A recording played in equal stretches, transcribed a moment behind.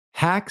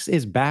Hacks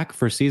is back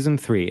for season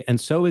 3,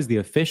 and so is the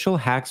official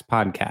Hacks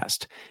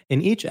podcast.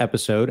 In each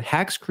episode,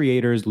 Hacks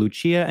creators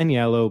Lucia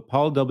Aniello,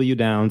 Paul W.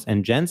 Downs,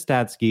 and Jen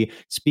Statsky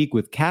speak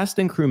with cast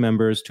and crew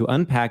members to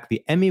unpack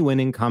the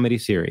Emmy-winning comedy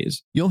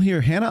series. You'll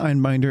hear Hannah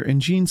Einbinder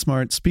and Gene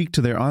Smart speak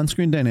to their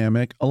on-screen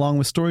dynamic, along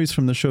with stories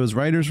from the show's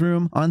writer's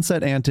room,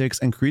 on-set antics,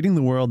 and creating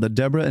the world that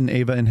Deborah and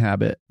Ava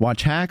inhabit.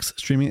 Watch Hacks,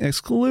 streaming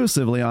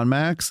exclusively on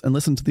Max, and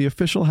listen to the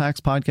official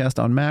Hacks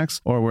podcast on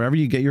Max or wherever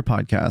you get your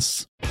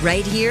podcasts.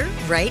 Right here,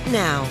 right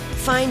now.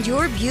 Find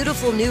your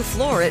beautiful new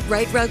floor at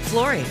Right Rug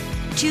Flooring.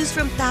 Choose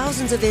from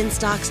thousands of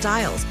in-stock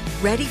styles,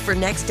 ready for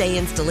next day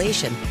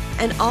installation,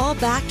 and all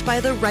backed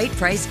by the right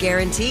price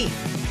guarantee.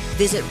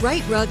 Visit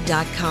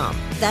rightrug.com.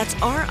 That's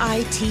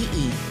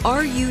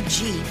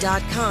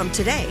RITERUG.com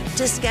today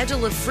to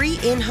schedule a free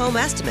in-home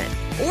estimate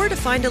or to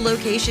find a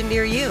location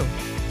near you.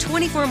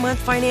 24-month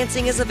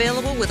financing is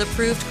available with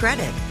approved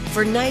credit.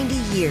 For 90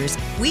 years,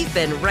 we've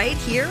been right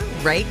here,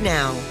 right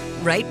now.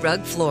 Right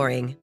Rug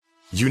Flooring.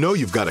 You know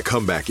you've got a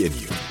comeback in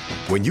you.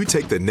 When you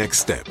take the next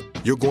step,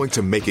 you're going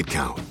to make it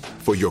count.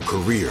 For your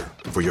career,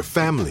 for your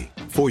family,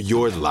 for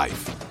your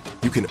life.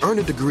 You can earn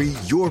a degree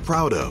you're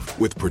proud of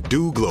with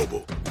Purdue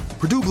Global.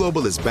 Purdue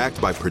Global is backed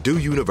by Purdue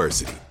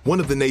University, one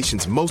of the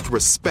nation's most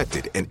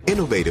respected and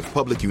innovative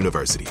public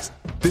universities.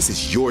 This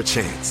is your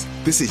chance.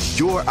 This is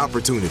your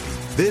opportunity.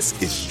 This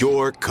is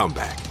your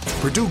comeback.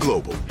 Purdue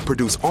Global,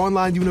 Purdue's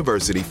online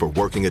university for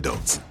working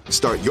adults.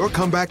 Start your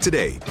comeback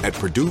today at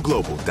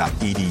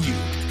purdueglobal.edu.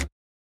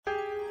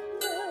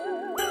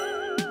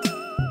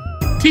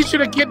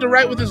 Teaching a kid to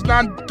write with his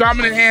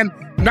non-dominant hand,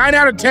 9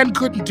 out of 10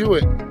 couldn't do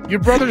it.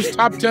 Your brother's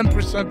top 10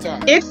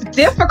 percentile. It's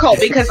difficult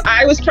because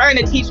I was trying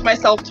to teach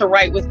myself to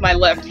write with my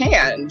left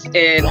hand,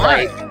 and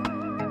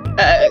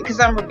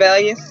because I'm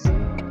rebellious.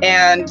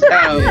 And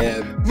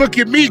look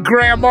at me,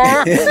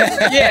 Grandma.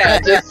 Yeah,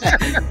 just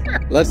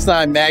let's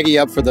sign Maggie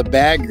up for the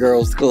Bad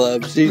Girls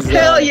Club. She's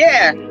hell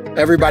yeah.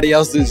 Everybody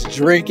else is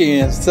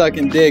drinking and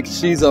sucking dick.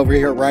 She's over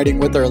here writing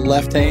with her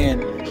left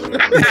hand.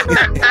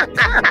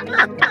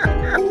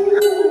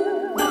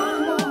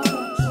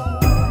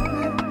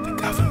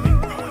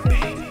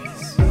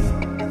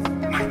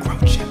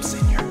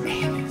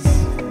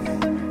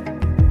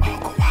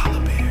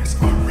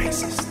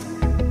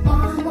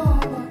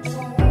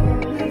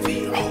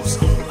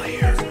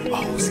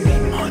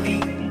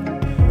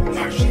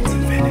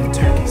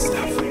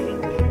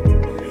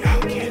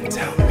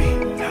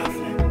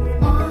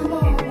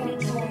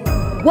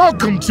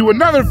 Welcome to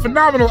another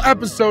phenomenal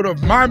episode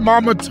of My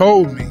Mama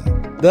Told Me,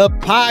 the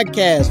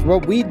podcast where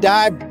we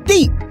dive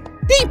deep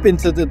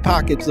into the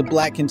pockets of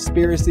black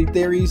conspiracy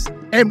theories.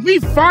 And we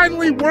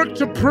finally worked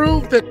to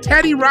prove that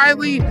Teddy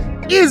Riley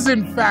is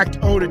in fact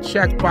owed a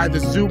check by the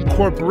Zoom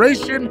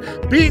Corporation,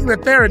 being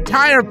that their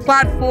entire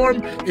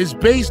platform is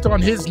based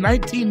on his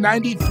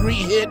 1993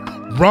 hit,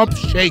 Rump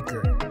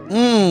Shaker.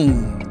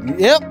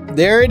 Yep,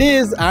 there it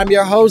is. I'm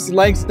your host,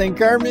 Langston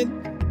Kerman.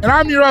 And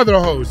I'm your other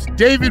host,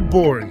 David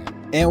Boring.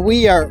 And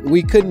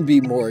we couldn't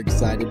be more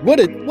excited. What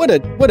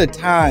a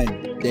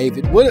time,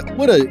 David.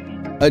 What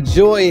a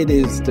joy it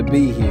is to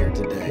be here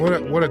today.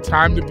 What a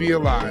time to be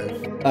alive.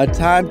 A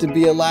time to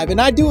be alive. And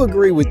I do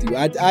agree with you.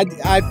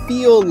 I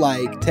feel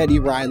like Teddy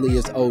Riley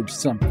is owed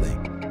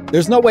something.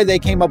 There's no way they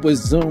came up with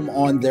Zoom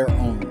on their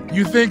own.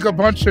 You think a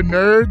bunch of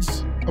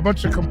nerds, a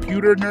bunch of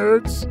computer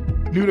nerds,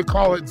 knew to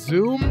call it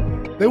Zoom?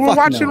 They were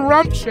watching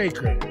Rump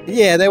Shaker.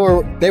 Yeah, they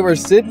were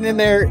sitting in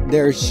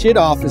their shit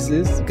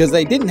offices because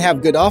they didn't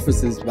have good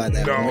offices by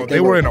that point. No, they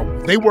were in a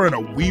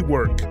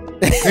WeWork.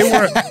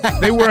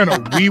 They were in a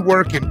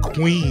WeWork in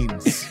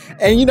Queens.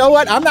 And you know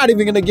what? I'm not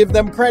even going to give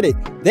them credit.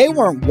 They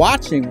weren't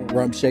watching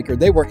Rump Shaker.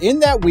 They were in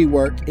that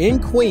WeWork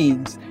in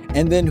Queens,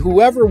 and then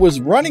whoever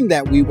was running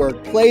that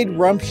WeWork played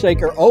Rump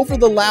Shaker over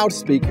the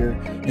loudspeaker,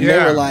 and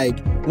they were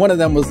like, one of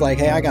them was like,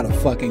 hey, I got a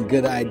fucking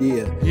good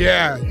idea.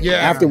 Yeah.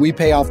 After we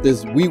pay off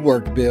this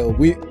WeWork bill,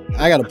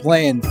 I got a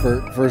plan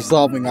for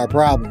solving our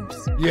problems.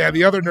 Yeah,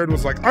 the other nerd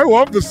was like, I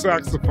love the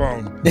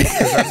saxophone.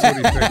 That's what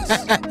he thinks.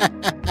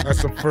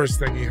 That's the first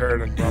thing he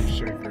heard in Rump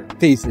Shaker.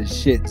 Piece of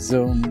shit,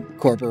 Zoom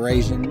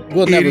Corporation.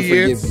 We'll never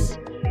forgive you.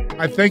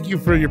 I thank you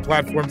for your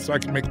platform so I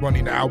can make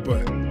money now,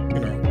 but, you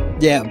know.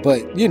 Yeah,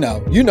 but, you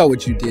know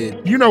what you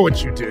did. You know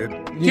what you did.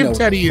 Give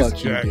Teddy his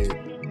check.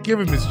 Give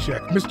him his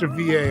check. Mr.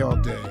 VA all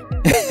day.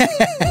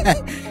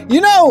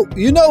 You know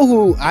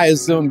who I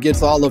assume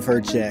gets all of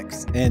her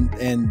checks and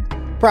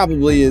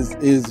probably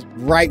is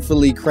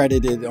rightfully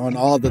credited on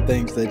all the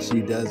things that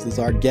she does is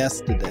our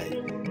guest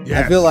today.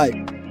 Yes. I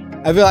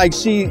feel like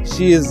she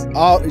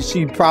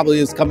probably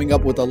is coming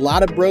up with a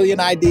lot of brilliant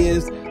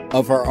ideas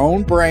of her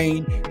own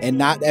brain and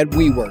not at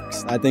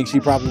WeWorks. I think she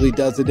probably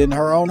does it in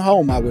her own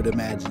home, I would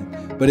imagine.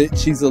 But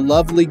she's a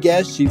lovely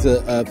guest. She's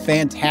a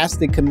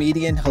fantastic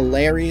comedian,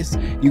 hilarious.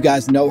 You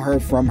guys know her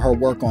from her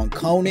work on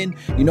Conan.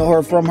 You know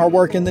her from her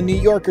work in The New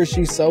Yorker.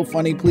 She's so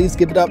funny. Please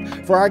give it up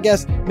for our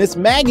guest, Miss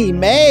Maggie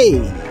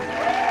May.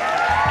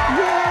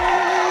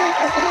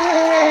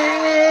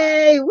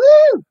 Yay!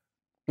 Woo!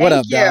 What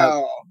up,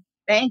 dog?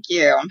 Thank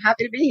you. I'm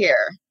happy to be here.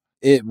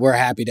 we're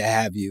happy to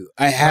have you.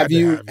 Have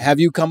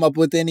you come up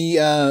with any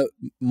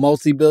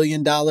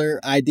multi-billion-dollar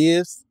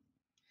ideas?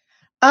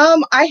 I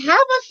have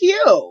a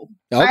few.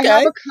 Okay. I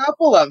have a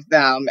couple of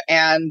them,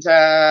 and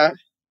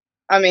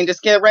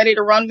just get ready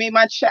to run me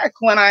my check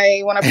when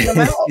I put them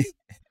out.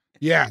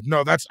 Yeah,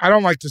 no, I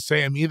don't like to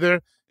say them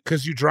either,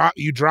 because you drop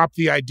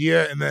the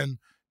idea, and then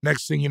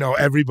next thing you know,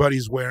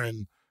 everybody's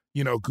wearing,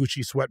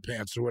 Gucci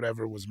sweatpants or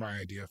whatever was my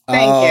idea.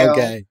 Thank you.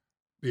 Okay.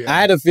 Yeah.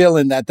 I had a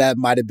feeling that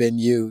might have been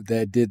you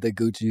that did the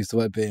Gucci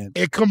sweatpants.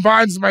 It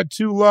combines my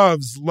two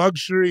loves,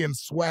 luxury and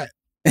sweat.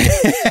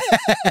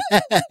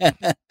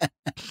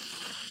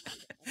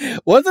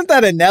 Wasn't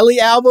that a Nelly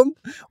album?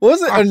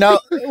 Wasn't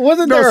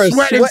there a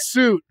Sweat and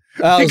Suit?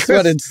 Oh,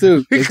 Sweat and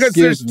Suit. Because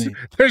Excuse me.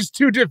 there's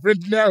two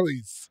different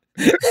Nellies.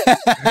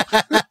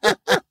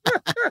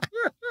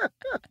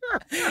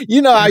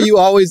 You know how you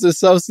always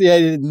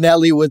associated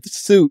Nelly with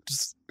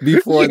suits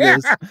before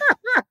this.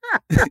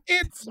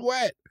 It's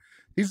Sweat.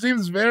 He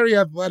seems very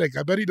athletic.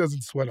 I bet he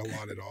doesn't sweat a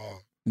lot at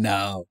all.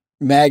 No.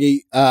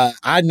 Maggie,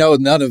 I know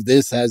none of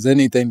this has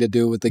anything to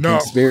do with the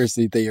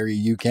conspiracy theory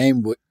you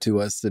came to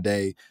us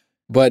today,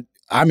 but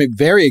I'm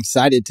very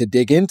excited to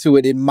dig into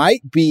it. It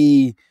might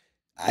be,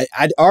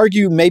 I'd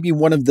argue, maybe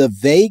one of the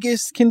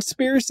vaguest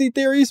conspiracy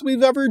theories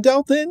we've ever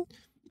dealt in.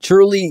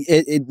 Truly,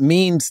 it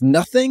means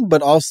nothing,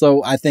 but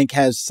also I think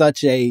has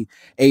such a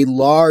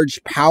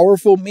large,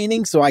 powerful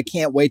meaning. So I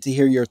can't wait to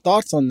hear your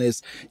thoughts on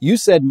this. You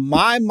said,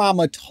 my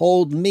mama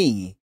told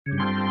me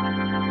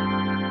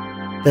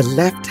the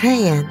left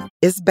hand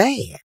is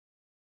bad.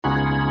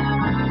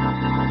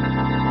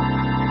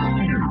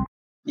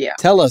 Yeah.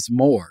 Tell us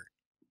more.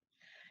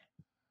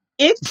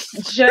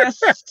 It's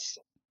just,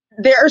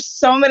 there are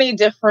so many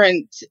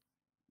different,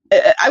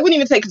 I wouldn't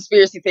even say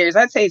conspiracy theories.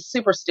 I'd say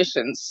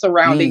superstitions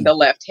surrounding the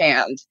left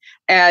hand.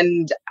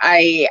 And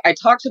I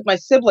talked with my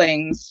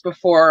siblings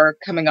before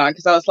coming on,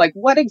 because I was like,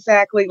 what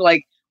exactly,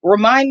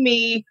 remind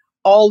me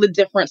all the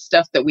different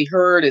stuff that we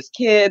heard as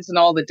kids and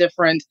all the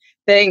different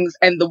things.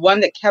 And the one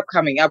that kept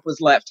coming up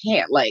was left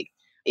hand. I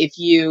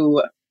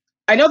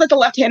know that the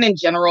left hand in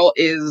general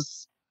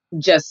is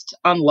just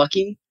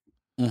unlucky.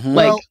 Mm-hmm.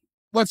 Well,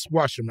 let's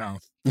wash your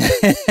mouth.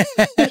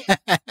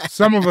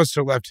 Some of us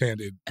are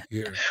left-handed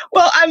here.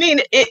 Well,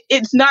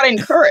 it's not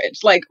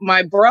encouraged.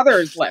 My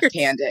brother's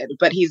left-handed,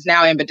 but he's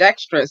now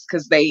ambidextrous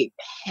because they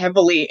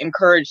heavily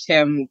encouraged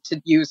him to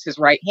use his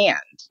right hand.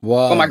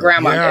 Wow. Well, my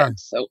grandma did.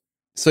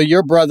 So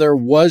your brother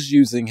was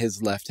using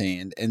his left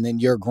hand, and then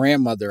your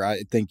grandmother,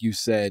 I think you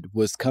said,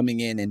 was coming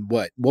in, and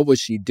what was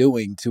she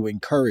doing to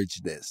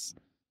encourage this?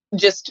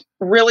 Just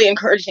really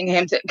encouraging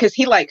him to, because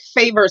he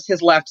favors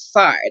his left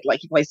side.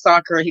 He plays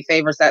soccer, he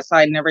favors that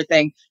side and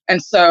everything. And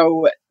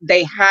so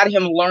they had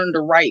him learn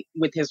to write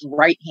with his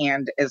right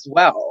hand as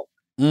well.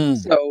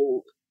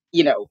 So,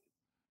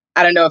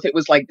 I don't know if it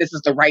was this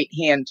is the right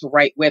hand to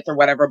write with or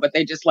whatever, but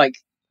they just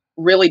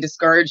really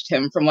discouraged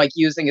him from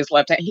using his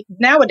left hand.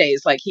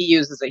 Nowadays, he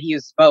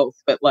uses both,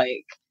 but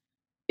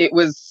it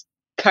was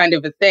kind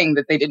of a thing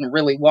that they didn't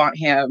really want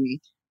him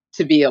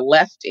to be a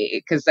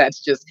lefty, because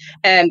that's just,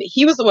 and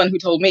he was the one who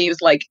told me, he was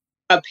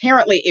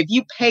apparently if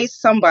you pay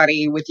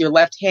somebody with your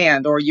left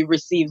hand or you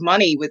receive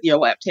money with your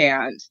left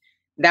hand,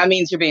 that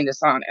means you're being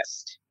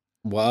dishonest.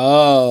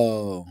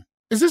 Whoa.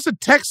 Is this a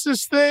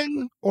Texas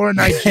thing or a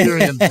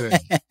Nigerian thing?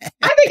 I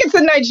think it's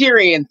a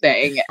Nigerian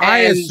thing. I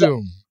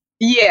assume.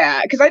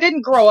 Yeah, because I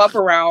didn't grow up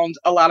around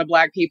a lot of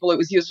Black people. It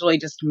was usually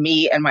just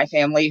me and my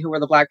family who were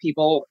the Black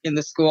people in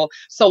the school.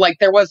 So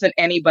there wasn't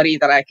anybody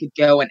that I could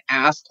go and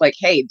ask,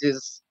 hey,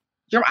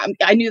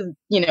 I knew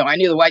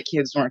the white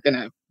kids weren't going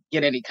to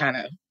get any kind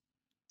of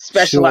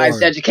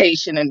specialized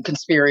education in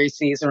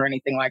conspiracies or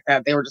anything like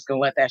that. They were just going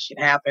to let that shit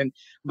happen.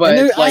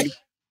 But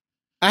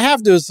I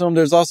have to assume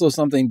there's also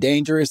something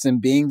dangerous in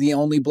being the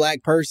only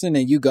Black person,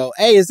 and you go,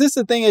 hey, is this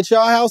a thing at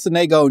y'all house? And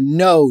they go,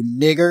 no,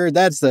 nigger,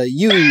 that's a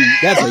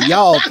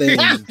y'all thing.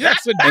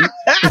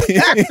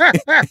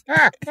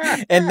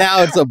 And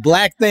now it's a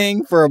Black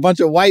thing for a bunch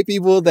of white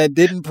people that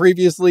didn't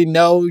previously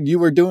know you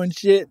were doing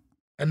shit.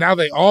 And now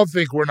they all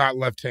think we're not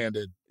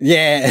left-handed.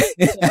 Yeah.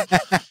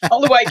 All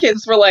the white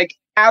kids were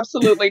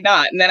absolutely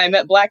not. And then I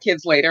met Black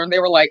kids later, and they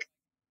were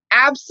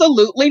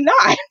absolutely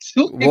not.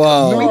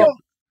 Whoa.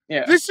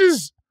 Yeah.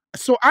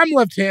 So I'm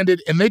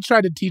left-handed, and they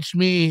tried to teach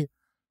me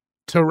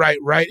to write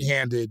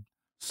right-handed.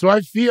 So I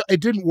feel it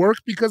didn't work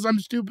because I'm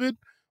stupid,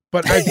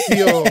 but I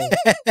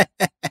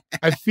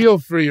feel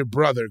for your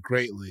brother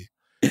greatly.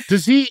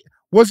 Is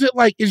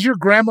your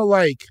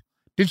grandma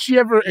did she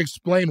ever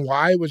explain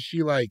why? Was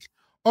she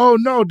oh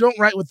no, don't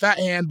write with that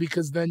hand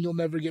because then you'll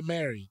never get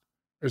married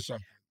or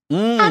something?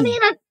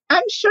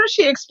 I'm sure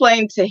she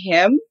explained to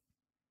him,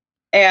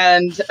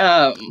 and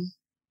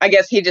I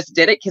guess he just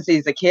did it because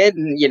he's a kid,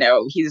 and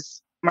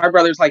my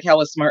brother's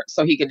hella smart,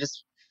 so he could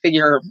just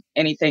figure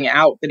anything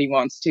out that he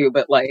wants to.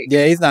 But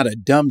yeah, he's not a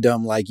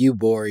dum-dum like you,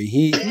 Bori.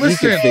 He can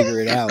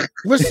figure it out.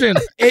 Listen,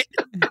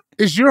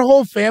 is your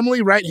whole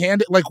family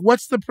right-handed?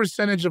 What's the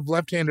percentage of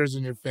left-handers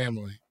in your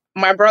family?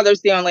 My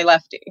brother's the only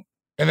lefty.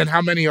 And then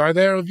how many are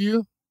there of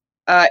you?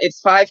 It's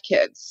 5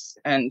 kids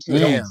and 2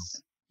 Damn.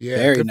 adults. Yeah,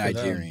 Very good for them.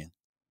 Nigerian.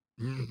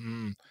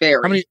 Mm-hmm.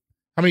 Very.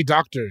 How many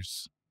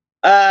doctors?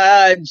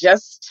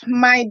 Just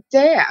my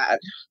dad.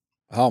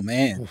 Oh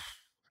man,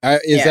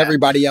 is Yeah.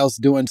 everybody else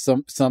doing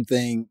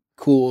something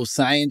cool,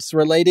 science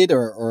related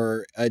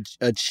or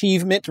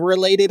achievement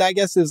related? I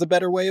guess is a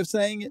better way of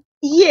saying it.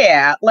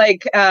 Yeah,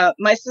 like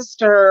my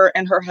sister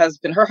and her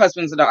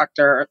husband's a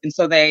doctor, and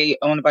so they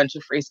own a bunch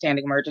of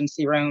freestanding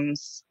emergency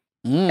rooms.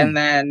 And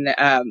then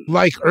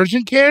Like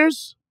urgent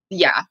cares?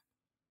 yeah.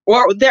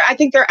 Or I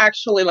think they're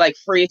actually like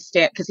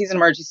freestand because he's an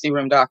emergency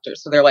room doctor,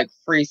 so they're like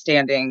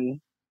freestanding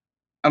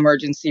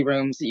emergency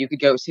rooms that you could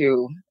go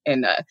to.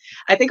 And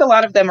I think a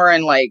lot of them are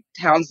in like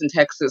towns in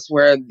Texas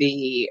where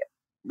the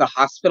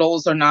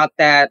hospitals are not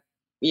that,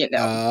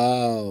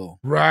 Oh,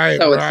 Right.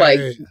 So it's right.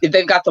 like if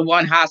they've got the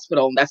one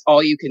hospital, and that's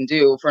all you can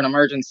do for an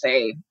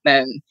emergency,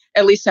 then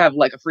at least have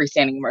like a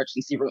freestanding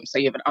emergency room so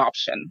you have an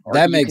option. Or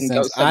That you makes can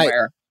sense. Go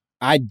somewhere.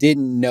 I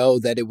didn't know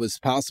that it was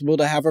possible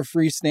to have a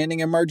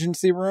freestanding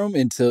emergency room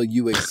until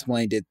you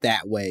explained it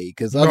that way.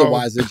 Because No.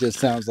 otherwise, it just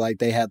sounds like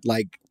they had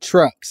like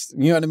trucks.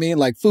 You know what I mean?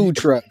 Like food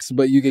trucks,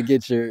 but you could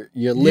get your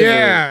liver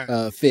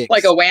Yeah. fixed.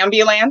 Like a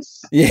wambulance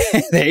Yeah,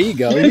 there you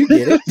go. You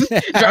get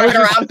it. driving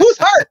around. Who's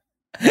hurt?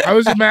 I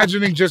was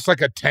imagining just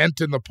like a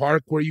tent in the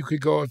park where you could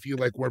go if you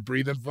like were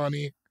breathing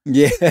funny.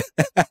 Yeah.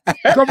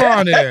 Come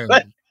on in.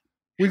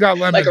 We got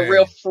lemonade. Like a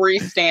real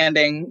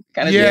freestanding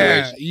kind of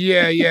Yeah,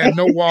 situation. yeah.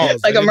 No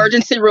walls. Like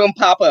emergency room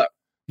pop up.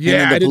 Yeah,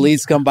 And I then the didn't-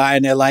 police come by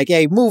and they're like,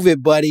 "Hey, move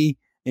it, buddy."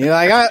 And you're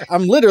like,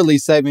 I'm literally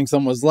saving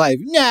someone's life.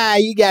 Nah,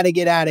 you got to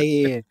get out of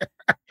here.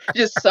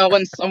 Just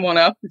sewing someone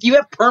up. Do you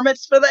have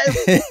permits for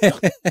this?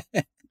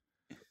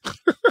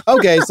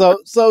 Okay,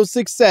 so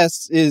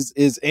success is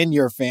in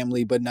your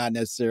family, but not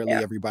necessarily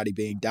Yeah. everybody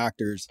being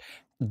doctors.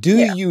 Do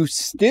Yeah. you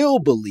still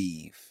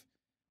believe,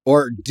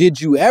 or did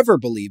you ever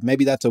believe?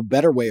 Maybe that's a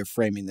better way of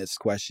framing this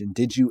question.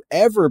 Did you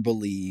ever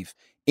believe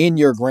in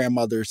your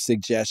grandmother's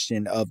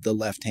suggestion of the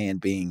left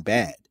hand being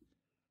bad?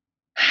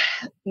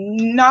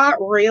 Not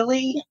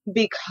really,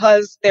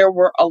 because there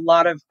were a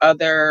lot of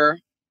other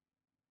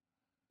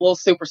little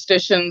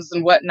superstitions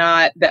and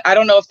whatnot that I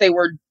don't know if they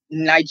were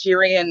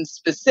Nigerian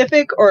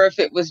specific or if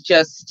it was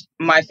just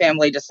my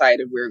family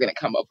decided we were going to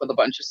come up with a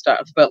bunch of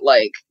stuff. But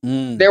like,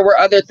 there were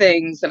other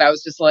things that I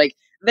was just like,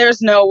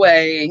 there's no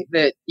way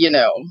that,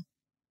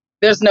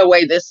 there's no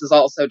way this is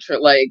also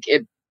true. Like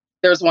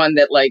there's one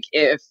that like,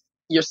 if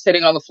you're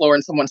sitting on the floor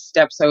and someone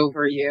steps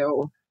over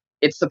you,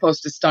 it's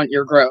supposed to stunt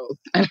your growth.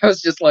 And I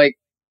was just like,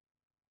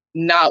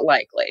 not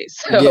likely.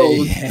 So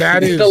Yeah.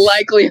 That is the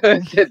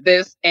likelihood that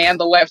this and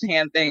the left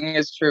hand thing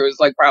is true is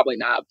like probably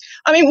not.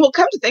 I mean, well,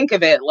 come to think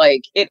of it,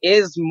 like it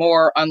is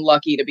more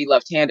unlucky to be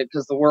left-handed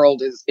because the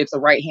world it's a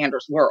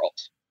right-hander's world.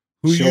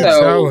 Who you Sure.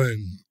 So-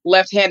 telling?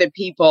 Left-handed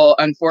people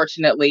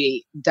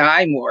unfortunately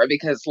die more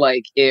because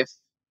like if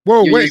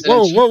Whoa, you're wait,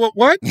 using a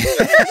what?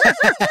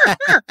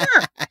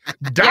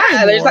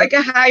 yeah, there's more? like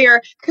a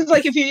higher because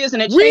like if you're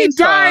using a We chainsaw,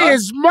 die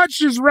as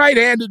much as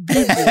right-handed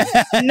people.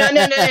 no.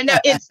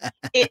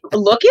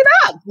 Look it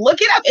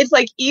up. It's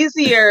like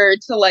easier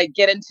to like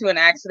get into an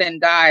accident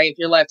and die if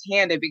you're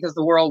left-handed because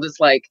the world is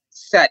like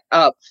set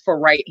up for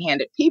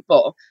right-handed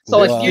people. So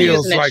like if Wow. you're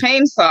Feels using a like-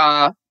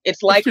 chainsaw, it's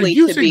If you're likely to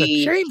using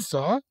be a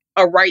chainsaw.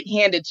 a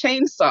right-handed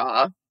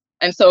chainsaw.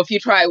 And so if you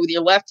try it with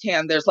your left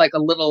hand, there's like a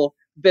little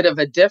bit of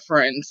a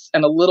difference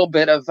and a little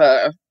bit of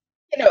a,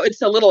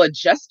 it's a little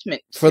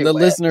adjustment. For to the it.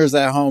 listeners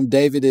at home,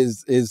 David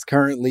is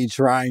currently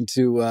trying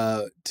to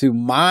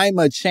mime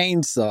a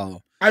chainsaw.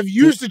 I've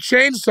used a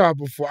chainsaw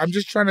before. I'm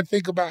just trying to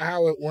think about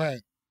how it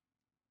went.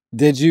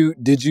 Did you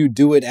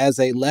do it as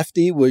a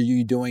lefty? Were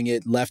you doing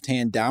it left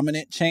hand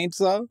dominant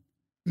chainsaw?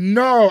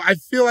 No, I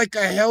feel like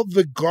I held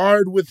the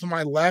guard with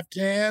my left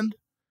hand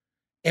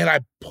and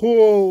I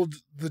pulled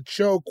the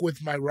choke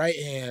with my right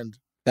hand.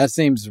 That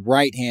seems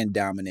right hand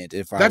dominant.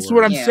 That's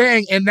what I'm Yeah.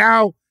 saying. And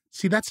now,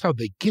 see, that's how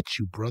they get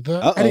you, brother.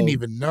 I didn't Uh-oh.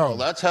 even know. Well,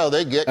 that's how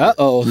they get.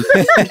 Uh-oh.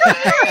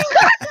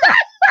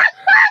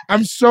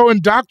 I'm so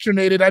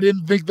indoctrinated. I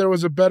didn't think there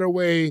was a better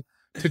way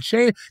to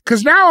change.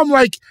 Because now I'm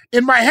like,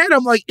 in my head,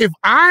 I'm like, if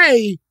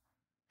I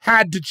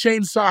had to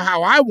chainsaw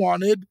how I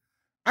wanted,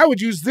 I would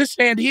use this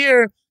hand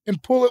here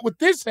and pull it with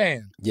this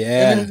hand.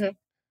 Yeah. Mhm.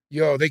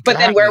 Yo, they But got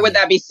then where me. would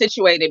that be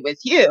situated with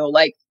you?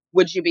 Like,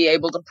 would you be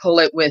able to pull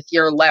it with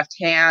your left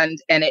hand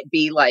and it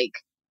be like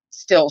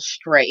still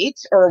straight?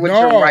 Or would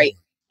your No. right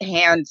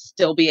hand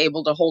still be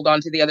able to hold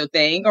on to the other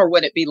thing? Or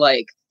would it be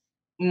like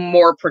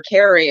more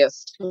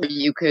precarious where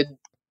you could,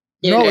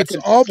 No, it's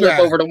could all flip bad.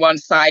 over to one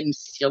side and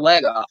see your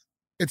leg off?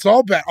 It's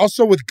all bad.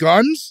 Also with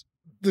guns,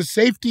 the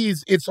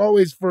safeties, it's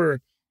for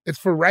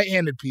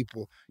right-handed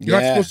people. You're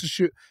not Yeah. supposed to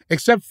shoot,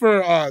 except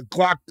for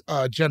Glock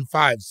Gen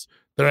 5s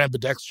that are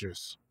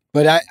ambidextrous.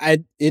 But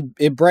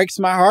it breaks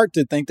my heart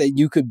to think that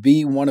you could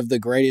be one of the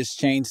greatest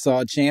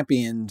chainsaw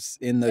champions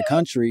in the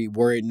country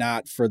were it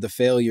not for the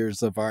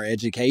failures of our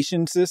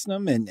education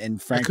system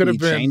and frankly could've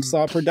been-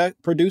 chainsaw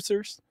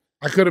producers.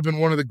 I could have been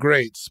one of the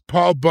greats.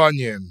 Paul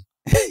Bunyan.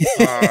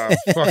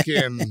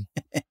 Fucking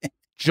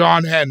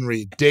John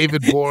Henry,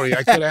 David Bory.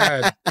 I could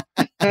have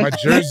had my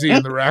jersey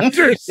in the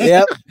rafters.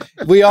 Yep.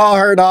 We all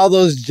heard all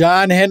those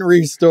John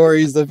Henry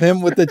stories of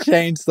him with the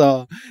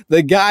chainsaw.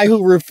 The guy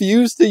who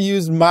refused to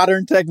use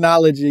modern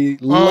technology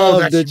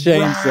loved the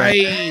chainsaw.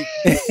 Right.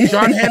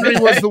 John Henry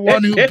was the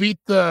one who beat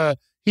the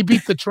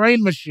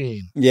train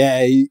machine.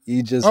 Yeah,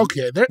 he just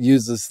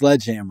used a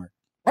sledgehammer.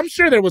 I'm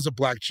sure there was a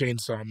black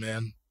chainsaw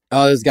man.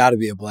 Oh, there's got to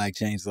be a black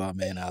chainsaw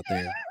man out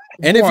there.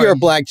 And if you're a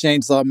black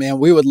chainsaw man,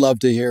 we would love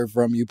to hear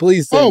from you.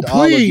 Please send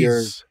all of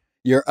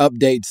your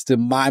updates to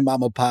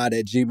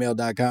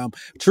mymamapod@gmail.com.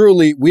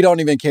 Truly, we don't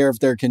even care if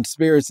they're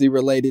conspiracy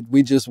related.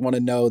 We just want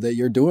to know that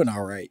you're doing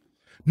all right.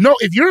 No,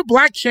 if you're a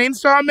black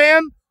chainsaw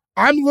man,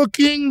 I'm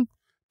looking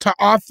to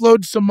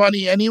offload some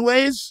money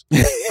anyways.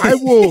 I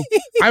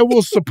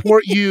will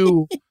support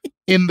you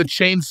in the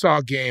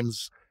chainsaw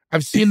games.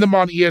 I've seen them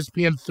on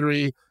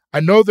ESPN3. I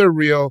know they're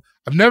real.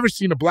 I've never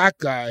seen a black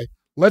guy.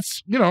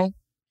 Let's,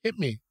 hit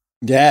me.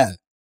 Yeah.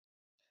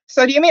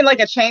 So do you mean like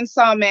a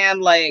chainsaw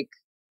man, like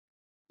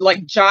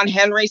John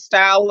Henry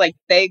style? Like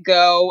they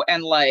go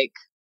and like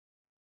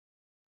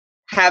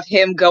have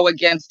him go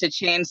against a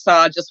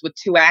chainsaw just with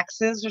 2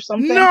 axes or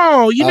something?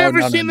 No, you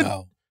never seen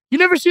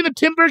the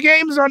Timber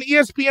Games on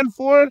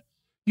ESPN4?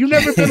 You've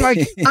never been like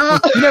you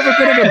never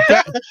been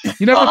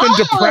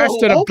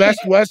depressed at a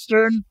Best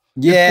Western?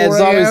 Yeah, it's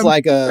always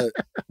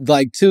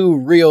like 2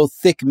 real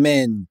thick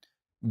men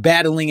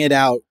battling it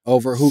out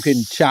over who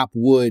can chop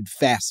wood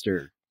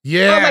faster.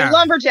 Yeah. Or like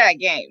lumberjack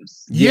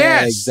games.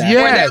 Yes, exactly.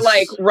 Where they're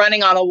like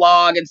running on a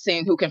log and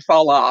seeing who can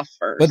fall off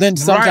first. But then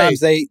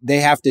sometimes they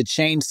have to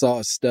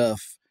chainsaw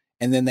stuff,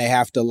 and then they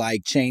have to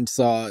like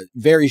chainsaw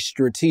very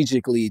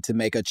strategically to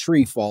make a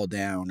tree fall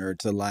down or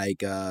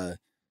to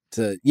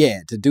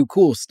do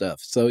cool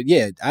stuff. So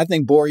yeah, I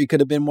think Bory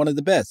could have been one of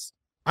the best.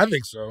 I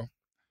think so.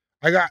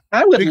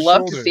 I would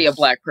love to see a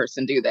black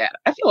person do that.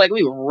 I feel like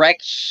we wreck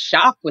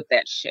shop with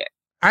that shit.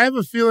 I have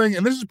a feeling,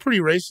 and this is pretty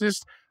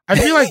racist, I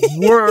feel like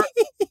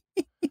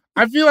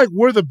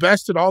we're the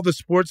best at all the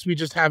sports. We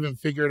just haven't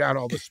figured out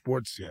all the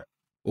sports yet.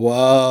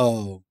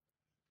 Whoa.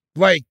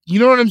 Like, you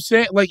know what I'm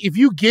saying? Like, if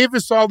you gave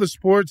us all the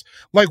sports,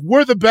 like,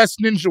 we're the best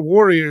ninja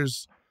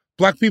warriors.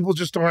 Black people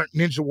just aren't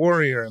ninja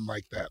warrior and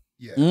like that.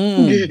 Yeah.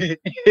 You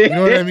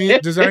know what I mean?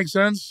 Does that make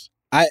sense?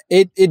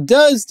 It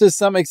does to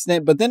some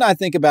extent, but then I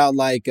think about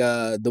like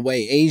the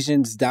way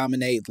Asians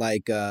dominate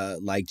like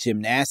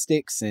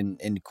gymnastics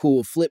and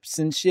cool flips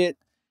and shit.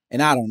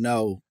 And I don't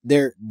know,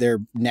 they're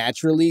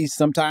naturally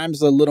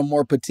sometimes a little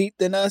more petite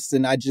than us,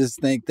 and I just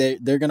think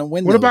they're gonna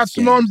win. What about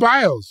Simone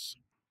Biles?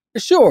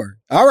 Sure,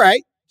 all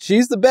right,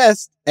 she's the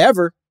best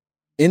ever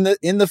in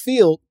the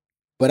field.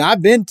 But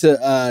I've been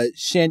to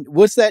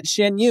what's that,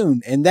 Shenyun?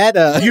 And that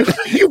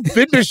You've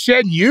been to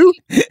Shenyun?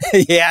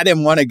 Yeah, I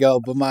didn't want to go,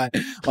 but my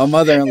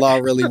mother-in-law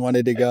really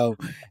wanted to go.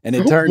 And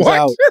it turns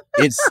out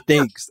it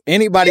stinks.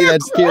 Anybody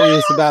that's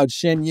curious about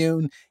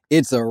Shenyun,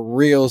 it's a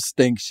real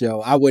stink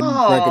show. I wouldn't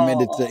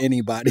recommend it to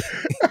anybody.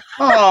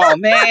 Oh,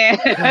 man.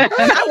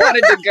 I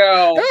wanted to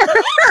go.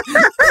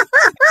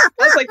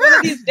 I was like, one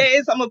of these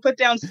days, I'm going to put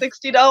down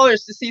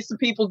 $60 to see some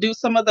people do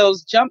some of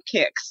those jump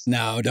kicks.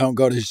 No, don't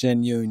go to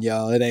Shenyun,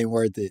 y'all. It ain't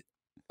worth it.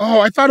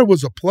 Oh, I thought it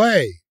was a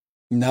play.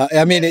 No,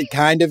 I mean, it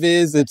kind of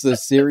is. It's a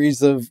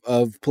series of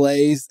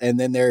plays, and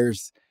then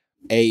there's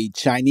a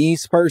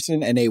Chinese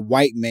person and a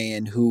white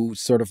man who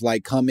sort of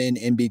like come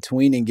in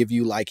between and give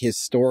you like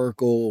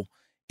historical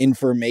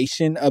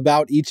information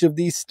about each of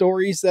these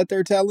stories that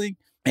they're telling.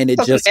 And it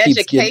just an keeps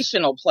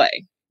educational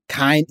play.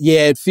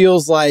 It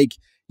feels like,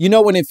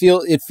 when it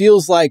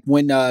feels like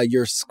when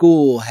your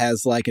school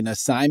has like an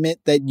assignment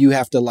that you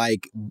have to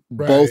like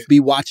both be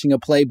watching a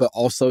play but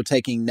also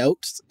taking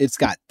notes. It's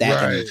got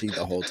that energy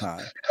the whole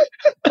time.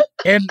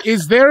 And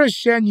is there a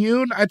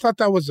Shenyun? I thought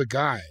that was a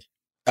guy.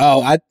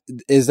 Oh,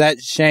 is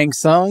that Shang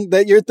Tsung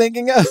that you're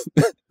thinking of?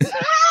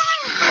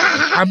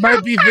 I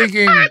might be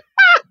thinking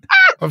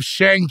of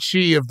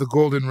Shang-Chi of the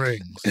Golden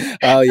Rings.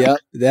 Oh, yeah.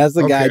 That's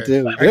a guy,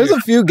 too. There's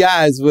a few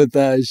guys with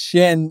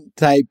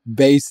Shen-type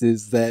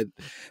bases that...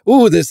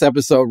 Ooh, this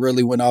episode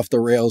really went off the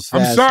rails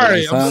fast.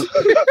 I'm sorry.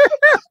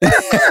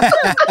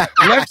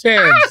 Left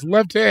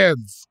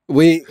hands.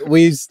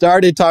 We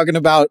started talking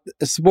about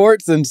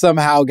sports and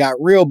somehow got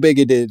real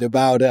bigoted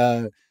about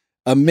a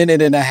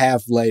minute and a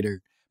half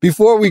later.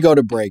 Before we go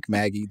to break,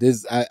 Maggie,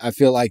 I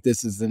feel like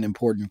this is an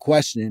important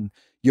question.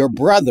 Your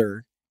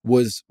brother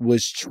was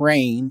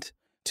trained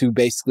to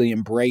basically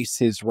embrace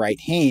his right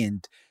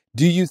hand.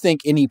 Do you think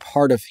any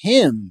part of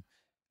him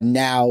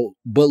now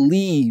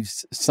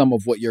believes some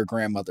of what your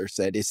grandmother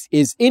said?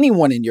 Is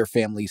anyone in your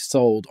family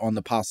sold on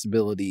the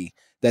possibility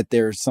that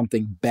there's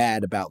something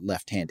bad about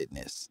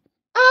left-handedness?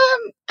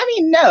 I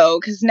mean, no,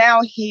 because now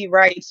he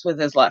writes with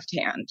his left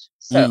hand.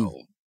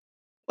 So,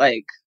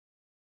 like,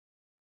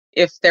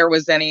 if there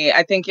was any,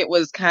 I think it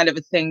was kind of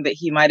a thing that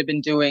he might have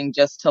been doing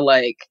just to,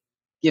 like,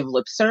 give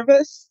lip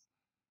service.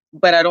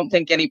 But I don't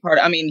think any part,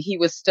 I mean, he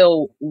was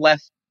still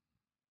left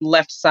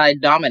side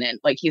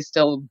dominant. Like, he's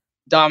still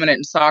dominant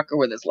in soccer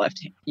with his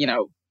left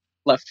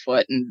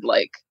foot and,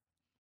 like,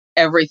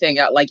 everything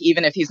out. Like,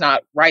 even if he's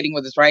not writing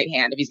with his right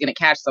hand, if he's going to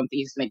catch something,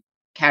 he's going to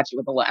catch it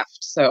with the left.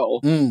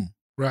 So,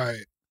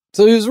 Right.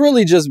 So he was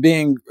really just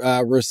being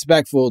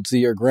respectful to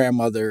your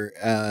grandmother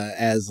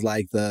as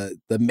like the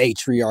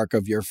matriarch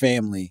of your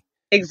family.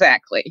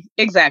 Exactly.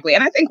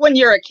 And I think when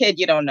you're a kid,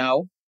 you don't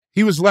know.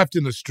 He was left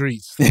in the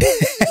streets. But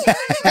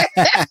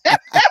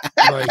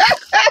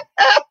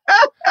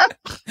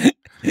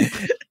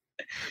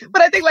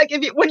I think like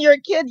when you're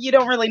a kid, you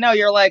don't really know.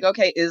 You're like,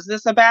 okay, is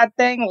this a bad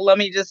thing? Let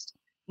me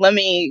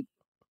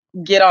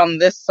get on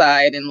this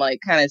side and like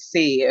kind of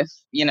see if,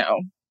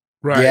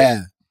 Right.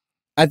 Yeah.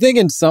 I think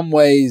in some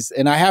ways,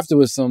 and I have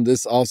to assume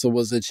this also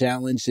was a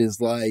challenge, is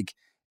like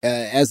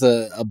as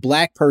a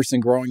Black person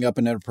growing up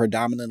in a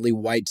predominantly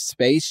white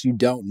space, you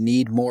don't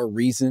need more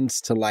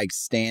reasons to like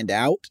stand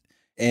out.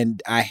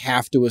 And I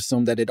have to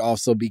assume that it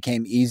also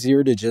became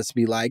easier to just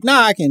be like,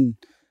 nah, I can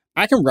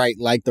write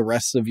like the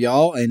rest of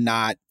y'all and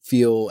not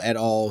feel at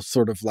all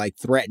sort of like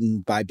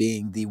threatened by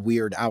being the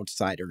weird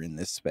outsider in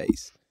this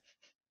space.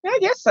 I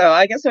guess so.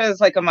 I guess it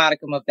was like a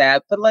modicum of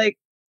that. But like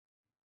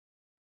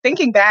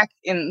thinking back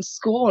in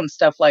school and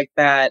stuff like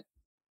that,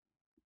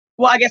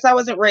 well, I guess I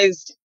wasn't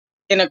raised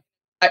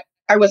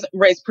I wasn't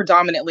raised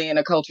predominantly in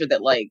a culture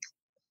that like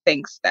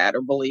thinks that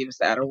or believes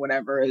that or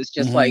whatever. It's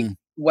just like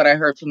what I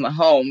heard from the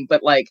home.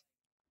 But like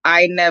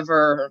I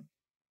never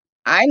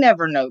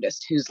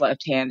noticed who's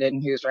left-handed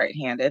and who's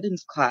right-handed in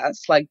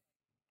class. Like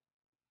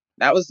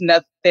that was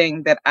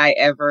nothing that I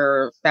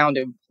ever found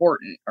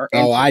important or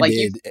Oh, I like,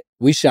 did.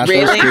 We shot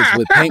those kids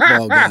with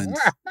paintball guns.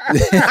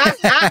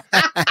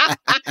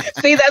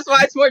 See, that's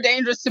why it's more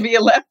dangerous to be a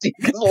lefty,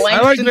 because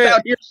Langston's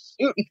out here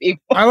shooting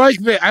people. I like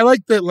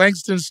that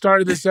Langston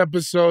started this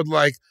episode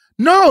like,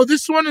 no,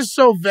 this one is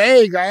so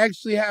vague. I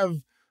actually have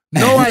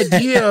no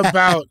idea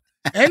about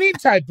any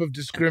type of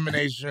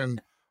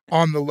discrimination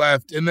on the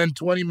left. And then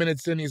 20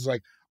 minutes in, he's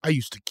like, I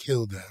used to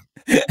kill them.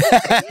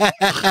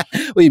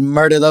 We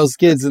murder those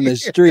kids in the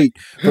street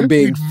for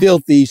being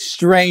filthy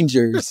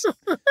strangers.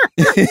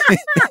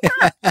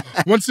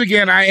 Once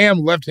again, I am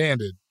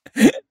left-handed.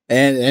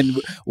 And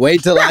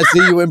wait till I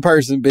see you in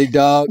person, big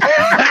dog.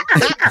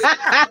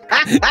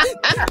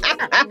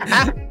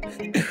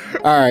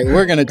 All right,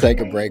 we're going to take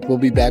a break. We'll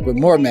be back with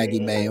more Maggie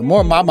May and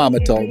more My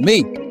Mama Told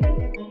Me.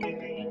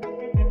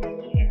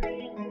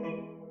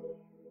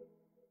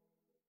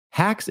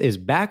 Hacks is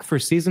back for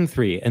season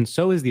 3, and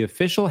so is the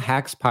official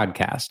Hacks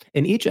podcast.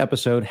 In each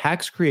episode,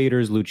 Hacks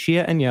creators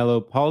Lucia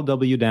Aniello, Paul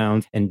W.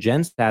 Downs, and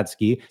Jen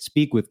Statsky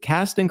speak with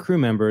cast and crew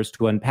members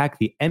to unpack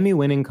the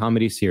Emmy-winning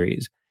comedy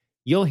series.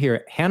 You'll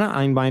hear Hannah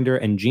Einbinder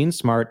and Jean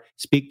Smart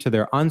speak to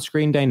their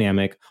on-screen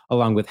dynamic,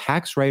 along with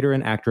Hacks writer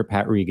and actor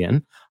Pat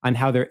Regan, on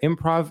how their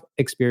improv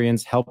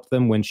experience helped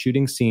them when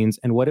shooting scenes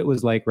and what it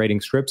was like writing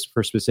scripts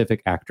for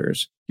specific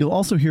actors. You'll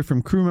also hear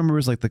from crew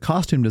members like the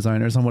costume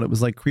designers on what it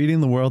was like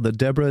creating the world that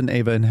Deborah and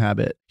Ava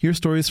inhabit. Hear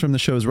stories from the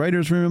show's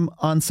writer's room,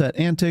 on-set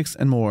antics,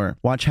 and more.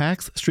 Watch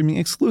Hacks streaming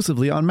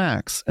exclusively on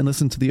Max, and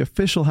listen to the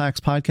official Hacks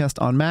podcast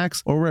on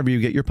Max or wherever you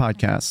get your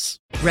podcasts.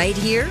 Right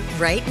here,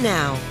 right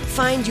now.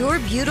 Find your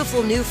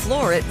beautiful new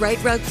floor at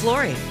Right Rug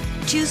Flooring.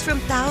 Choose from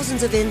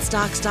thousands of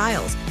in-stock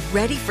styles,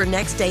 ready for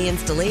next day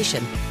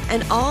installation,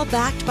 and all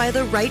backed by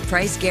the right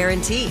price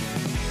guarantee.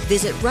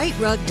 Visit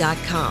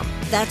rightrug.com.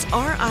 That's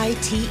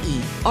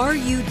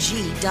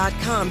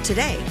RITERUG.com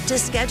today to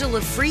schedule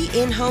a free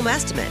in-home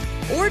estimate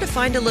or to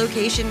find a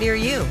location near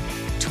you.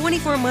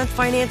 24-month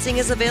financing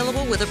is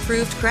available with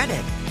approved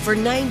credit. For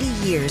 90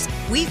 years,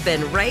 we've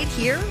been right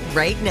here,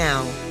 right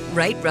now.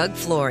 Right Rug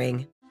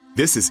Flooring.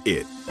 This is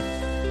it.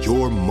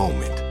 Your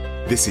moment.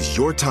 This is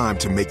your time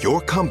to make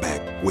your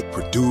comeback with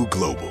Purdue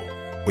Global.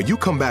 When you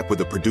come back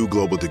with a Purdue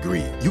Global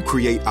degree, you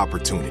create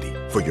opportunity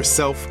for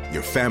yourself,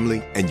 your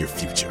family, and your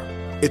future.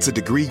 It's a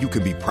degree you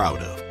can be proud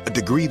of, a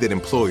degree that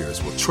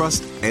employers will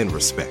trust and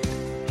respect.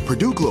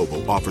 Purdue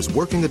Global offers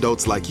working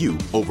adults like you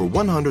over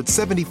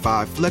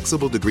 175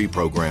 flexible degree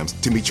programs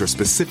to meet your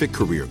specific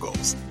career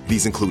goals.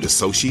 These include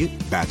associate,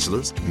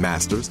 bachelor's,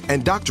 master's,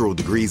 and doctoral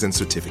degrees and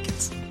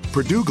certificates.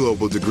 Purdue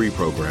Global degree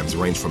programs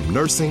range from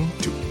nursing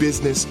to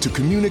business to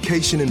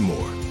communication and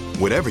more.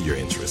 Whatever your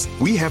interest,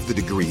 we have the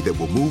degree that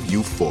will move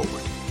you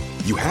forward.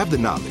 You have the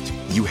knowledge,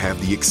 you have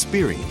the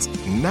experience.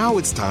 Now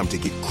it's time to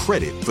get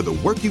credit for the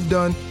work you've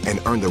done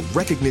and earn the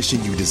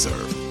recognition you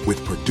deserve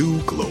with Purdue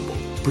Global,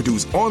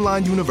 Purdue's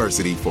online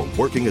university for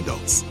working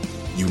adults.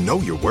 You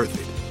know you're worth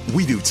it.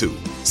 We do too.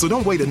 So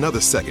don't wait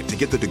another second to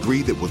get the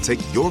degree that will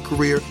take your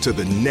career to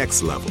the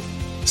next level.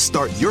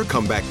 Start your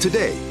comeback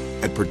today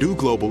at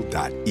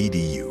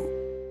purdueglobal.edu.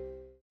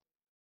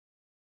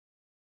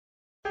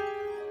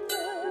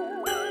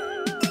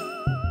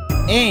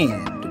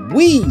 And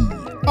we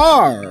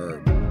are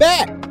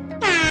back.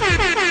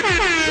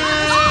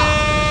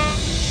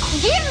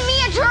 Give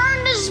me a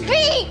turn to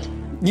speak.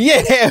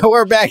 Yeah,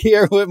 we're back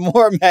here with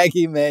more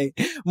Maggie May.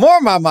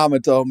 More My Mama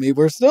Told Me.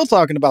 We're still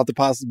talking about the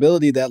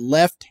possibility that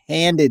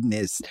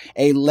left-handedness,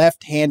 a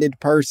left-handed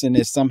person,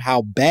 is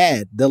somehow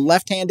bad. The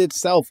left-handed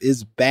self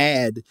is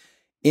bad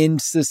in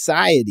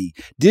society.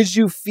 Did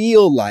you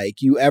feel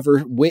like you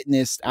ever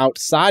witnessed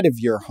outside of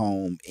your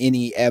home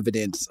any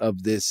evidence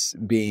of this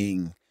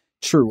being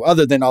true,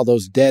 other than all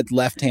those dead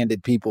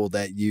left-handed people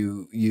that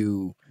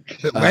you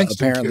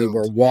apparently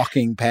were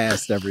walking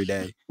past every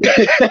day?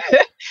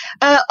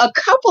 A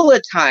couple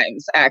of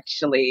times,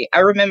 actually. I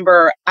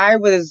remember I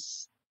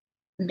was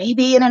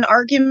maybe in an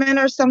argument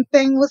or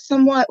something with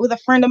a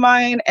friend of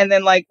mine, and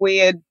then like we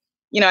had,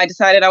 I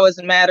decided I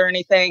wasn't mad or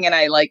anything, and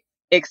I like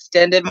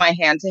extended my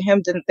hand to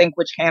him, didn't think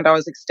which hand I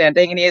was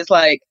extending, and he is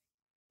like,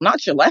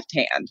 "Not your left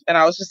hand," and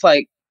I was just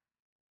like,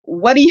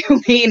 "What do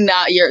you mean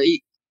not your?"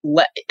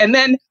 And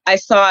then I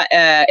saw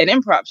an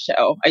improv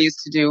show. I used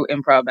to do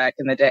improv back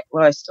in the day.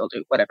 Well, I still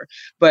do, whatever.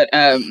 But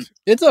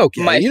it's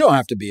okay. You don't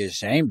have to be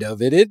ashamed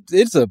of it.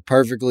 It's a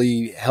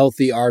perfectly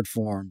healthy art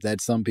form that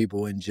some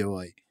people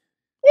enjoy.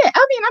 Yeah,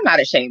 I mean, I'm not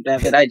ashamed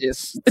of it. I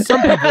just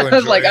some people I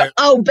was like, it.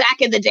 Oh,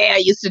 back in the day, I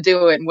used to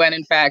do it, when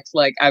in fact,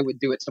 like I would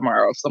do it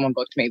tomorrow if someone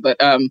booked me. But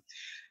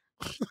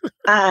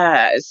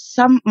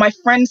my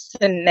friend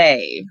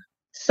Sine,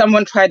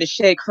 someone tried to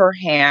shake her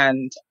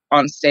hand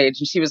on stage,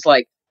 and she was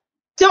like,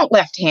 "Don't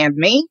left hand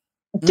me.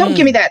 Don't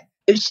give me that."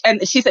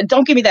 And she said,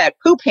 "Don't give me that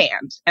poop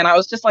hand." And I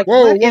was just like,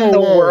 what in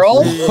the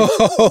world?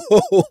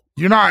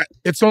 You're not,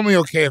 it's only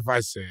okay if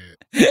I say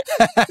it.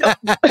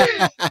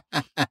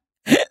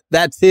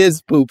 That's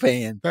his poop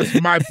hand.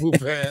 That's my poop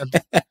hand.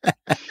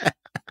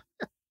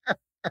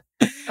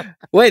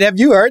 Wait, have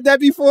you heard that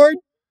before?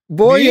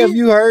 Boy, have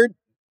you heard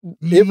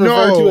it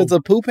referred to as a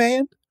poop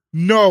hand?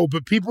 No,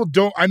 but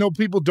I know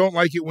people don't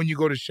like it when you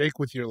go to shake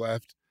with your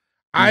left.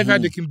 I've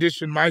had to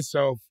condition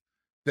myself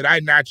that I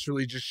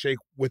naturally just shake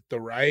with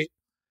the right,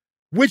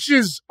 which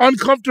is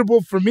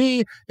uncomfortable for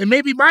me, and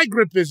maybe my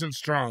grip isn't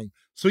strong.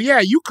 So yeah,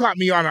 you caught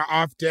me on an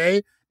off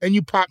day, and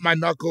you popped my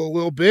knuckle a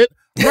little bit.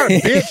 I'm not a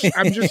bitch.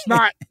 I'm just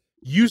not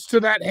used to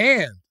that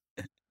hand.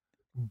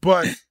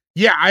 But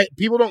yeah,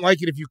 people don't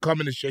like it if you come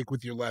in to shake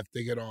with your left.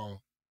 They get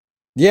all...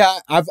 Yeah,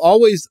 I've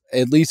always,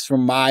 at least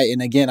from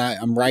and again,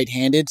 I'm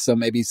right-handed, so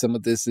maybe some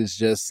of this is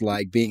just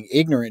like being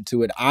ignorant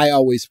to it. I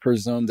always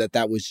presumed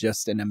that was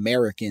just an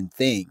American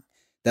thing,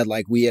 that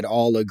like we had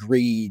all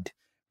agreed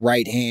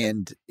right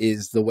hand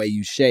is the way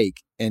you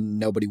shake, and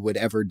nobody would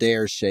ever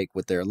dare shake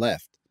with their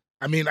left.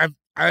 I mean,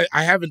 I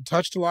haven't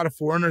touched a lot of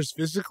foreigners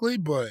physically,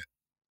 but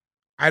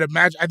I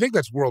think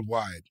that's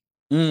worldwide.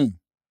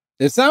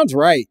 It sounds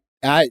right.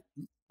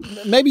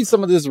 Maybe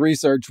some of this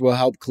research will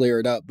help clear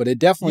it up, but it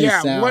definitely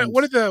sounds...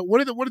 What do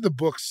the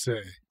books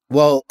say?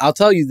 Well, I'll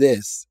tell you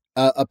this.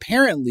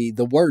 Apparently,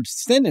 the word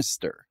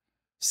sinister,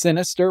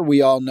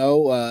 we all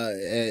know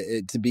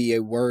to be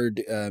a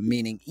word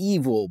meaning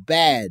evil,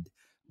 bad,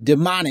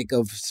 demonic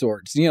of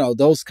sorts,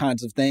 those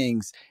kinds of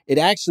things. It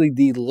actually,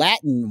 the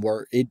Latin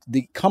word,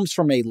 it comes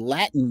from a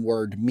Latin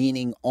word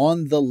meaning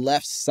on the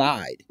left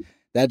side.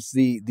 That's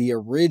the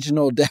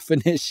original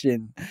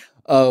definition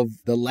of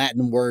the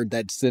Latin word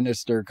that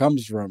sinister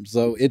comes from.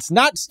 So it's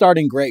not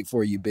starting great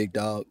for you, big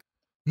dog.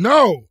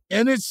 No.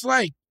 And it's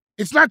like,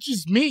 it's not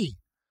just me.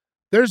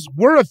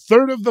 We're a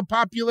third of the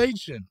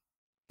population.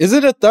 Is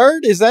it a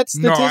third? Is that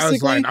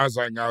statistically? No, I was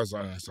like.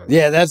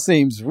 Yeah, that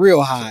seems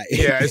real high.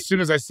 Yeah, as soon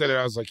as I said it,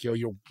 I was like, yo,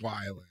 you're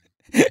wilding.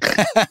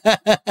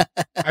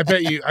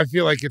 I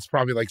feel like it's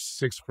probably like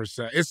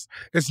 6%.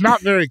 It's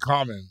not very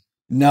common.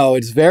 No,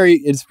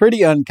 it's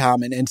pretty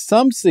uncommon. And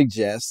some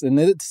suggest, and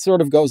it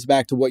sort of goes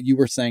back to what you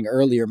were saying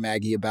earlier,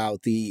 Maggie,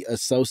 about the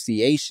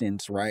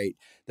associations, right?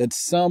 That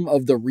some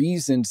of the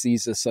reasons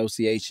these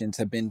associations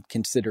have been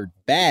considered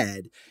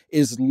bad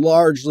is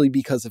largely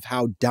because of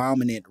how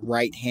dominant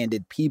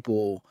right-handed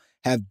people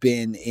have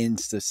been in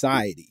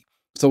society.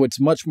 So it's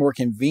much more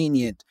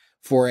convenient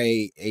for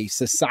a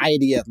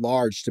society at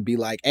large to be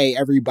like, hey,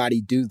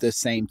 everybody do the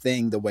same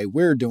thing the way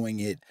we're doing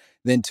it,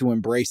 than to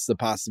embrace the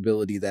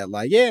possibility that,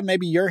 like, yeah,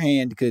 maybe your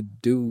hand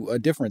could do a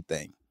different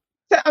thing.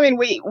 I mean,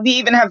 we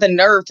even have the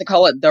nerve to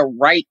call it the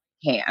right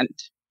hand.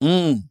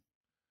 And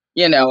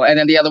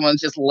then the other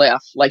one's just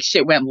left. Like,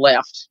 shit went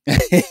left.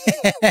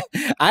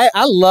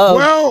 I love...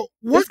 Well,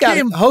 it's got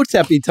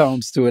Hotep-y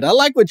tones to it. I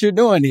like what you're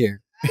doing here.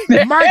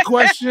 My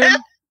question,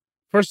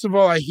 first of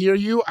all, I hear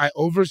you. I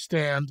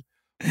overstand.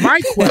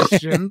 My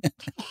question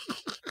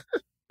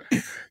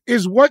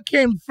is, what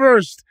came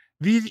first?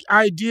 The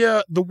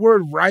idea, the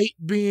word right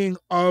being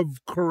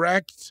of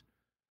correct,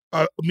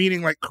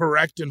 meaning like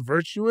correct and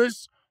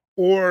virtuous,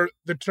 or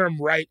the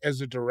term right as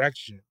a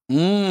direction?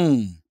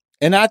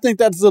 And I think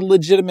that's a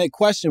legitimate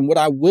question. What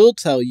I will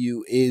tell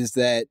you is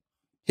that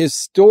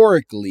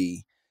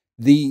historically,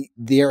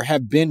 there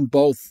have been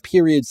both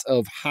periods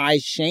of high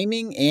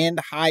shaming and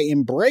high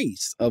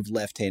embrace of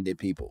left-handed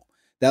people.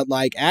 That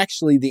like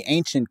actually the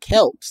ancient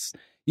Celts,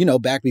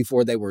 back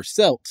before they were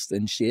Celts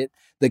and shit,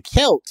 the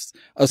Celts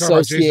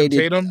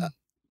associated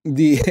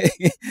they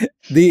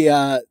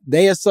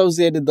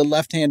associated the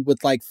left hand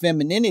with like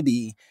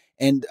femininity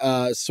and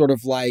sort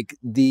of like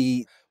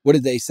what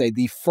did they say?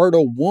 The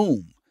fertile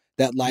womb.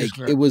 That like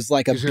it was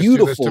like a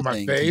beautiful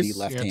thing to be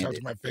left-handed. Talk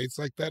to my face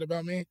like that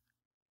about me?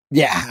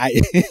 Yeah,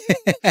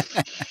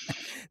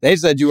 They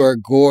said you were a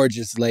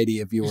gorgeous lady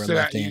if you were You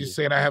left-handed.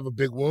 saying I have a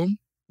big womb?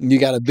 You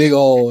got a big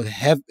old,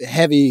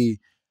 heavy,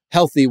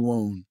 healthy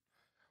womb.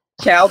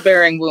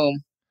 Childbearing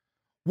womb.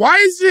 Why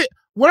is it?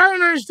 What I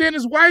don't understand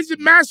is why is it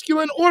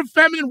masculine or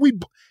feminine?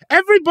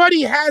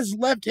 Everybody has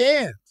left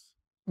hands.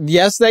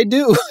 Yes, they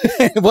do.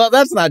 Well,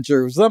 that's not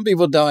true. Some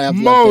people don't have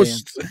left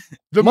hands.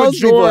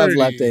 Most people have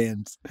left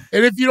hands.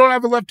 And if you don't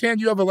have a left hand,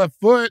 you have a left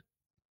foot.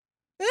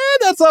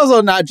 That's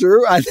also not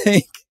true. I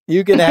think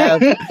you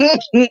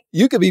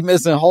could be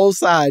missing whole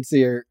sides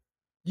here.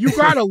 You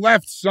gotta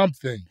left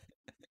something.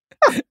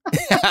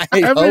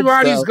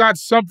 Everybody's got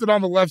something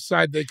on the left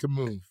side they can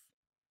move.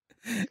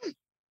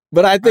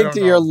 But I think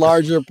to your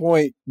larger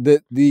point,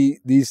 that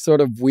these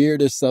sort of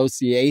weird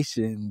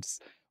associations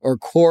or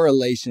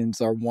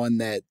correlations are one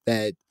that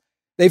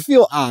they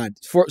feel odd.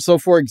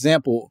 For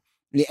example,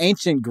 the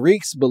ancient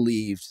Greeks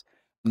believed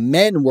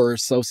men were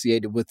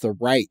associated with the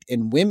right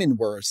and women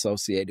were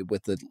associated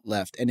with the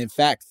left. And in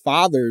fact,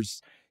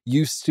 fathers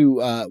used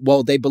to,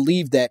 they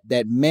believed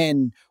that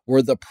men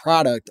were the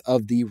product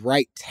of the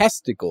right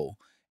testicle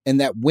and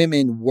that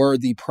women were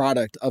the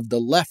product of the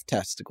left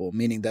testicle,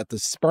 meaning that the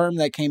sperm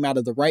that came out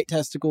of the right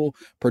testicle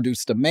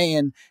produced a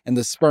man and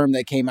the sperm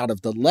that came out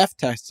of the left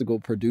testicle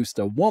produced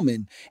a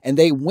woman. And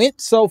they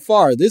went so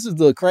far, this is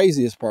the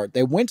craziest part,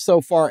 they went so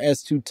far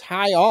as to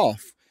tie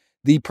off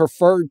the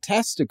preferred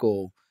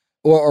testicle,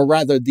 or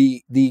rather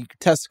the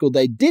testicle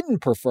they didn't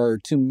prefer,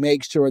 to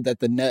make sure that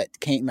the nut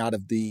came out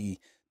of the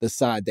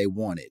side they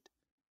wanted.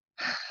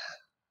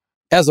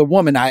 As a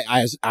woman,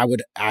 I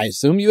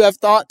assume you have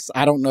thoughts.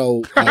 I don't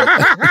know.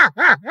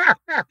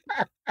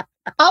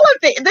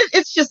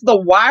 It's just the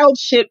wild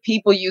shit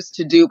people used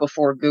to do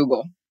before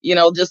Google. You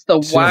know, just the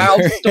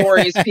wild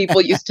stories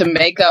people used to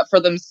make up for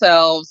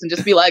themselves and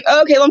just be like,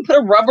 oh, okay, let me put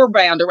a rubber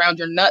band around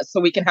your nuts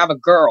so we can have a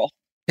girl.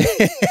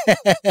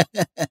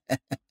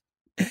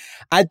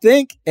 I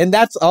think, and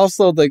that's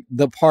also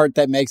the part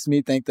that makes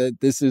me think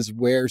that this is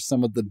where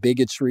some of the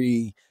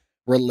bigotry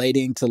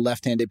relating to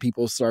left-handed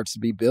people starts to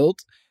be built,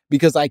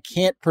 because I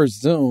can't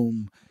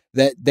presume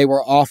that they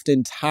were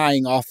often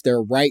tying off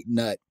their right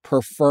nut,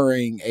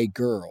 preferring a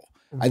girl.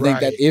 I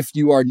think that if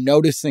you are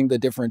noticing the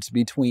difference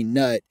between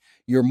nut,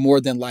 you're more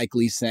than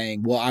likely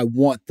saying, well, I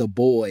want the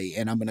boy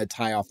and I'm going to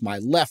tie off my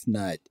left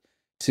nut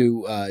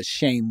to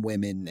shame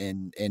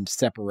women and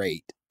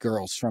separate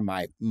girls from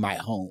my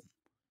home.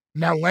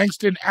 Now,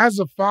 Langston, as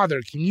a father,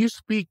 can you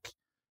speak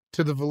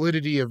to the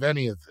validity of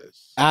any of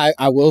this?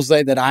 I will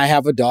say that I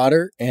have a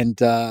daughter,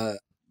 and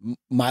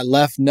my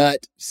left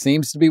nut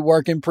seems to be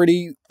working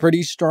pretty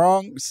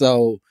strong.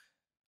 So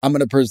I'm going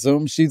to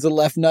presume she's a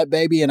left nut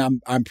baby,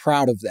 and I'm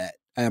proud of that.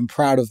 I'm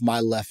proud of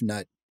my left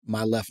nut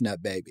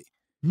baby.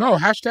 No,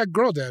 hashtag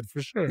girl dad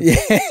for sure. Yeah,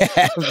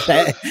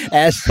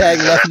 hashtag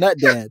left nut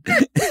dad.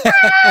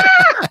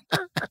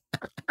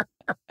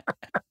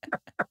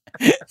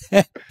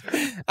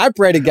 I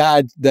pray to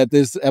God that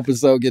this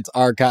episode gets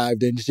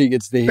archived and she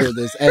gets to hear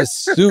this as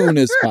soon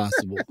as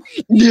possible.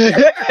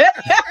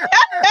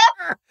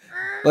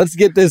 Let's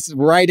get this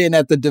right in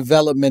at the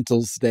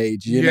developmental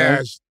stage, you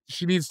know?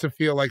 She needs to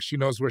feel like she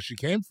knows where she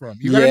came from.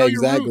 You gotta know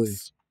your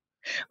roots.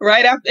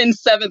 Right after in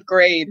 7th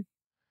grade,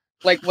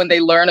 like when they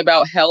learn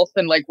about health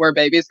and like where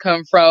babies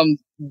come from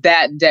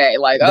that day.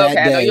 Like, okay,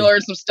 I know you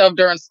learned some stuff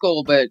during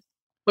school, but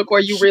look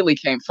where you really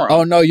came from.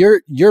 Oh no,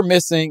 you're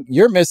missing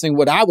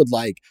what I would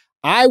like.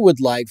 I would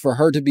like for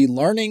her to be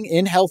learning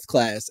in health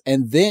class,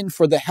 and then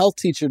for the health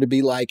teacher to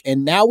be like,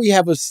 and now we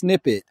have a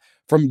snippet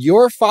from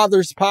your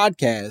father's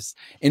podcast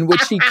in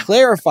which he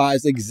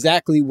clarifies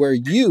exactly where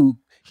you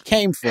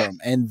came from,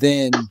 and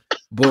then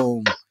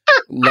boom,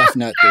 left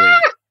nut theory.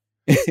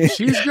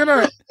 She's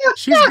gonna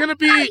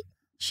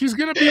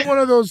be one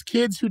of those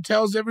kids who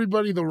tells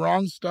everybody the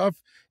wrong stuff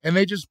and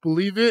they just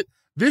believe it.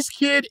 This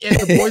kid at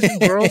the Boys and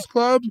Girls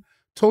Club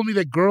told me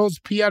that girls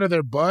pee out of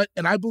their butt,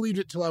 and I believed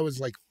it till I was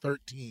like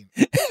 13.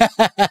 And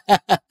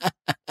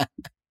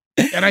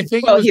I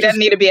think he didn't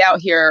need to be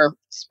out here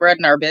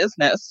spreading our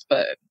business,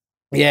 but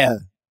yeah,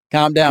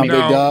 calm down, big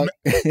dog.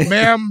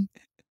 Ma'am,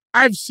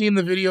 I've seen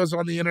the videos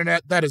on the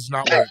internet. That is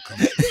not where it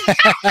comes from.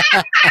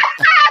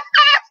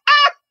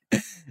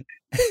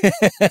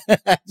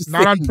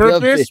 Not on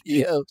purpose.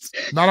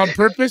 Not on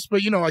purpose,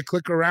 but I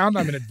click around.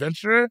 I'm an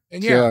adventurer,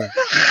 and sure.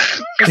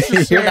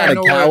 You're not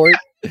a coward.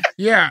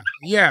 Yeah.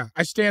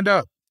 I stand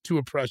up to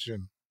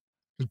oppression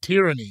and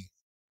tyranny.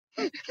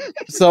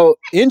 So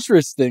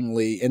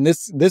interestingly, and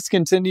this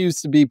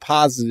continues to be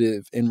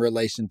positive in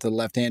relation to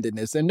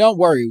left-handedness, and don't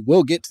worry,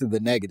 we'll get to the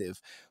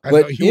negative.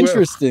 But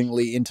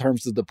interestingly, in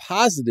terms of the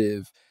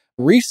positive,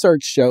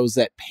 research shows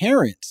that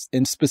parents,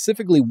 and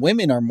specifically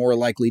women, are more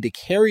likely to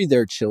carry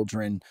their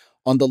children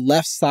on the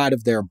left side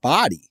of their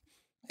body.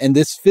 And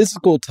this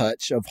physical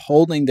touch of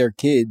holding their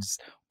kids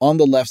on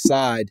the left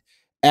side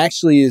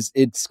actually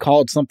it's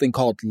called something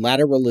called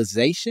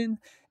lateralization.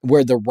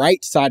 where the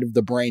right side of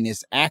the brain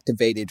is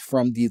activated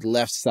from the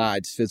left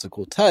side's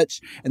physical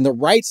touch. And the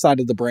right side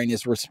of the brain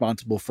is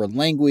responsible for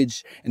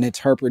language and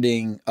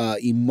interpreting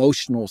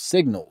emotional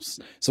signals.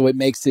 So it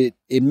makes it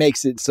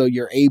so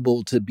you're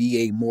able to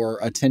be a more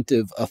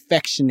attentive,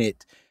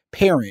 affectionate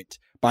parent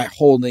by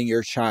holding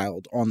your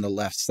child on the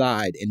left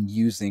side and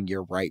using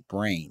your right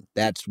brain.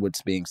 That's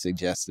what's being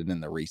suggested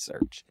in the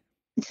research.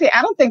 See,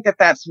 I don't think that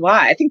that's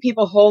why. I think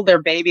people hold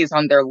their babies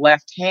on their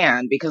left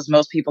hand because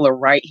most people are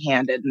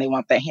right-handed and they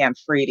want the hand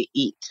free to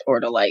eat or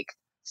to like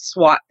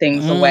swat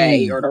things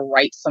away or to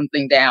write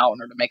something down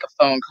or to make a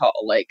phone call.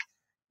 Like,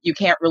 you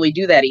can't really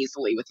do that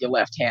easily with your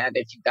left hand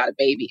if you've got a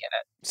baby in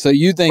it. So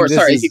you think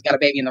if you've got a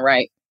baby in the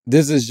right.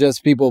 This is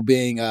just people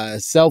being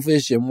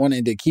selfish and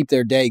wanting to keep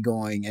their day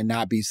going and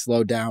not be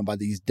slowed down by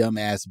these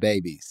dumbass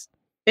babies.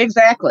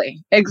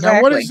 Exactly.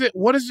 Now, what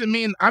does it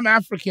mean? I'm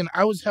African.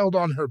 I was held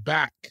on her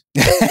back.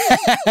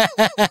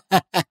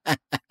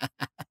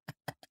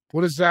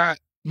 What does that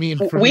mean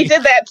for me? We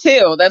did that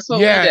too. That's what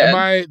we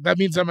did. That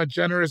means I'm a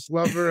generous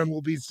lover and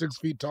will be 6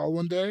 feet tall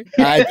one day.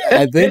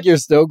 I think you're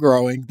still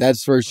growing.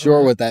 That's for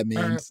sure what that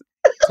means.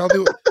 Tell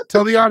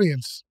the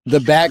audience.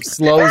 The back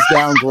slows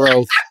down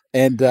growth,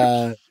 and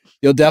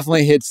you'll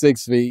definitely hit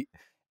 6 feet.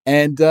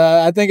 And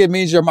I think it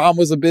means your mom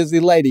was a busy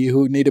lady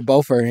who needed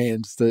both her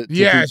hands to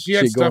she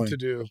had stuff going. to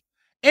do.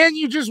 And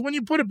when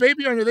you put a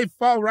baby on you, they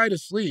fall right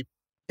asleep.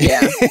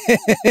 Yeah.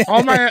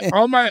 all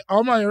my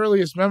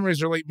earliest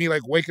memories are like me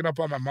like waking up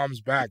on my mom's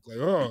back, like,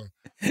 oh,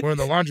 we're in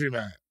the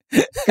laundromat.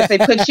 Because they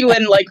put you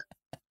in like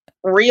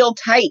real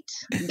tight,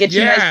 get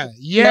you nice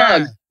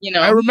snug, you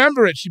know. I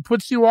remember it. She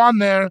puts you on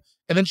there,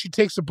 and then she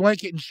takes a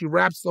blanket and she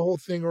wraps the whole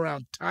thing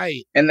around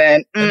tight. And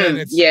then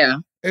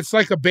it's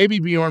like a baby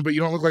Bjorn, but you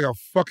don't look like a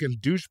fucking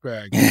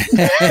douchebag.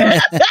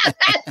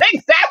 That's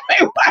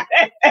exactly what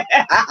it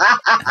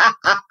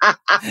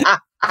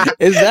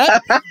is.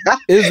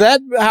 Is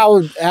that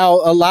how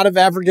a lot of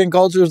African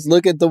cultures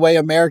look at the way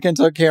Americans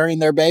are carrying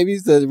their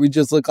babies? That we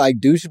just look like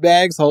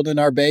douchebags holding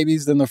our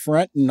babies in the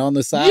front and on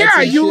the side?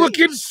 Yeah, you look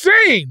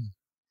insane.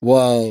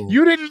 Whoa.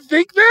 You didn't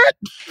think that?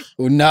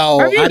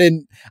 No, I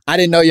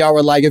didn't know y'all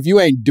were like, if you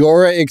ain't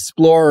Dora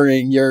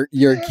exploring your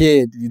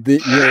kid,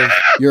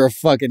 you're a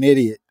fucking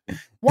idiot.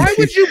 Why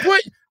would you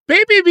put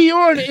Baby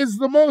Bjorn is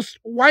the most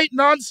white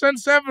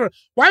nonsense ever.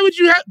 Why would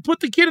you put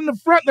the kid in the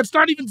front? That's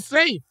not even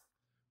safe.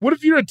 What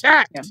if you're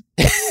attacked?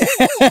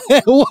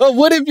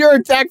 What if you're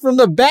attacked from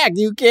the back?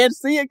 You can't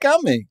see it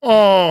coming.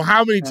 Oh,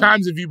 how many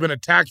times have you been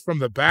attacked from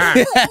the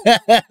back?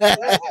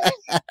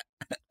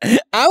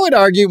 I would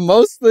argue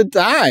most of the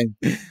time.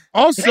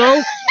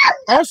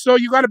 Also,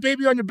 you got a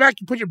baby on your back.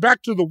 You put your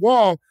back to the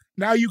wall.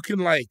 Now you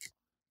can what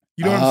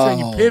I'm saying?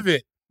 You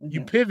pivot.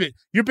 You pivot.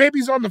 Your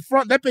baby's on the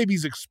front. That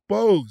baby's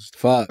exposed.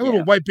 Fuck. That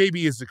little white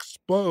baby is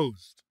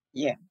exposed.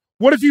 Yeah.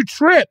 What if you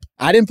trip?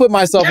 I didn't put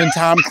myself in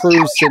Tom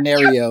Cruise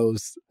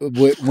scenarios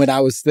when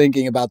I was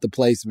thinking about the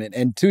placement.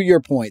 And to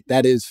your point,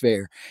 that is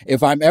fair.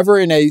 If I'm ever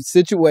in a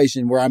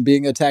situation where I'm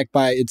being attacked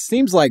by, it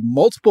seems like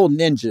multiple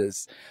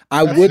ninjas,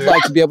 I would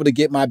like to be able to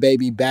get my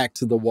baby back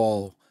to the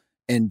wall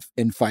and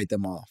fight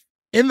them off.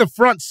 In the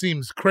front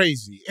seems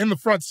crazy.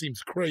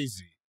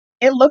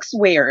 It looks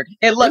weird.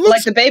 It looks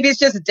like the baby's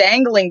just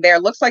dangling there.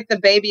 It looks like the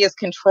baby is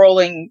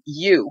controlling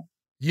you.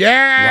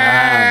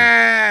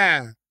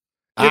 Yeah. Wow.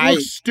 It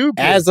looks stupid.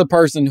 As a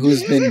person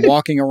who's been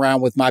walking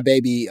around with my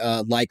baby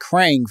like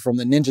Krang from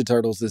the Ninja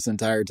Turtles this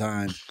entire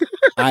time,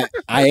 I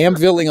am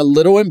feeling a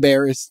little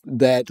embarrassed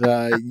that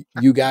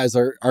you guys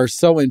are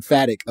so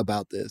emphatic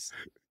about this.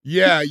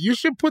 Yeah, you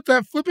should flip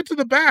it to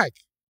the back.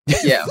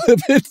 Yeah. Flip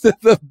it to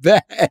the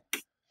back.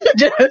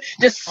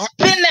 Just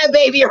spin that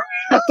baby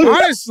around.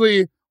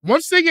 Honestly,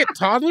 once they get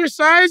toddler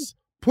size,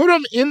 put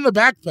them in the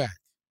backpack.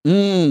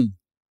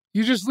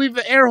 You just leave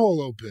the air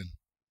hole open.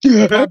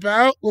 Pop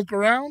out, look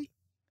around.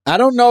 I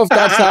don't know if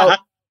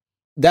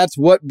that's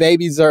what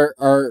babies are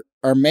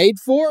made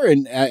for,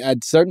 and I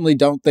certainly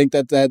don't think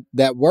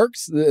that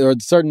works. Or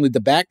certainly the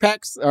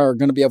backpacks are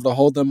going to be able to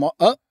hold them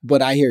up.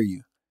 But I hear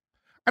you.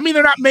 I mean,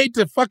 they're not made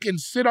to fucking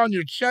sit on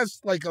your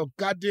chest like a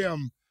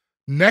goddamn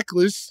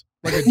necklace,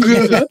 like a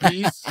Jesus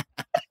piece.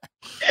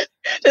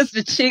 Just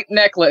a cheap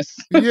necklace.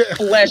 Yeah.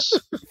 Flesh.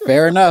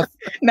 Fair enough.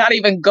 Not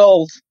even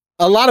gold.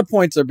 A lot of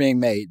points are being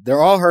made.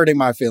 They're all hurting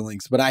my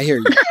feelings, but I hear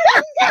you.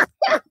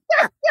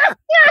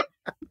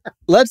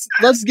 Let's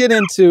get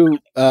into,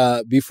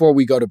 before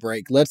we go to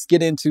break, let's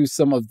get into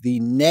some of the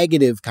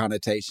negative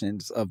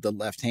connotations of the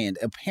left hand.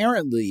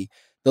 Apparently,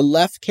 the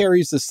left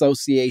carries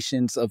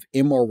associations of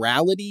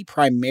immorality,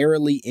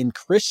 primarily in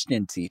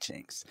Christian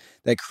teachings.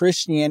 That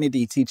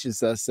Christianity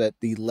teaches us that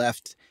the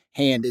left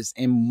hand is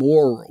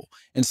immoral.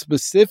 And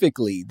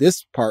specifically,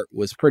 this part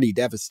was pretty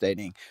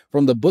devastating.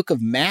 From the book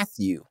of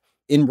Matthew,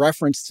 in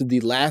reference to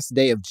the last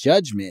day of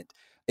judgment,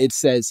 it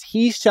says,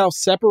 "He shall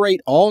separate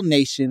all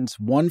nations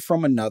one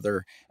from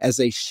another, as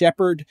a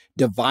shepherd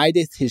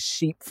divideth his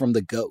sheep from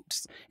the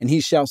goats. And he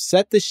shall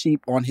set the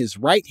sheep on his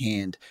right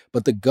hand,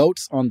 but the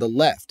goats on the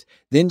left.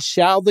 Then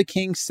shall the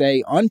king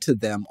say unto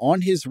them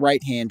on his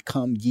right hand,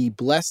 Come, ye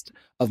blessed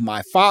of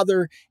my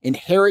Father,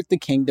 inherit the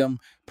kingdom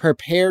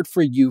prepared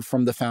for you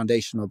from the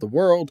foundation of the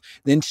world.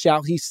 Then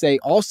shall he say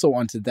also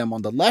unto them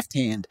on the left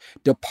hand,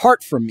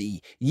 depart from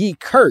me, ye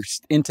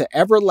cursed, into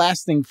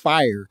everlasting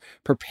fire,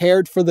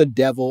 prepared for the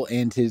devil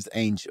and his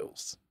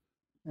angels.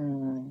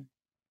 All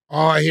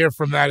I hear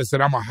from that is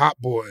that I'm a hot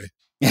boy.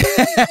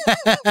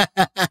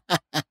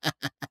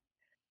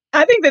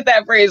 I think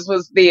that phrase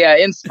was the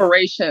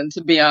inspiration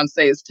to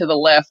Beyonce's "To the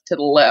Left, to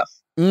the Left."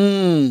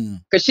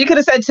 Because she could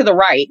have said "to the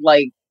right,"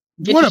 like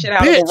get what your a shit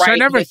out bitch. of the right. I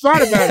never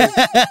thought about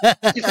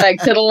it. She's like,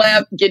 "To the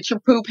left, get your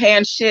poop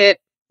hand shit.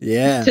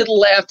 Yeah. To the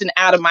left and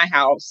out of my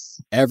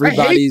house."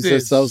 Everybody's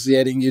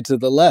associating you to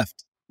the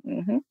left.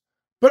 Mm-hmm.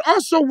 But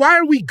also, why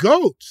are we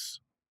goats?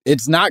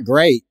 It's not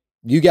great.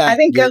 I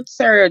think goats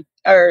are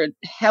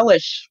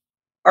hellish.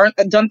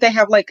 Don't they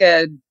have like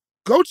a...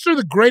 Goats are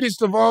the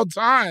greatest of all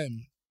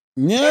time.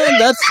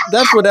 Yeah,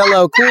 that's what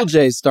LL Cool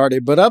J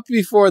started. But up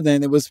before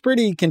then, it was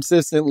pretty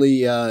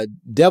consistently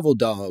devil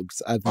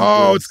dogs, I think.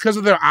 Oh, it's because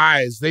of their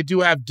eyes. They do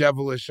have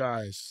devilish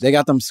eyes. They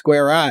got them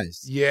square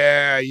eyes.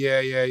 Yeah.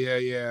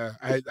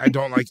 I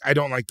don't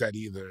like that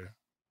either.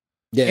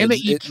 Yeah, and they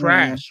eat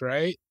trash,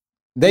 right?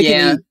 They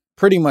can eat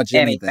pretty much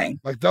anything.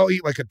 Like they'll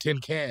eat like a tin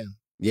can.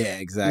 Yeah,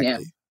 exactly.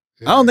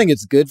 Yeah. I don't think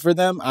it's good for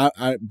them,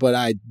 but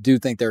I do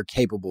think they're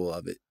capable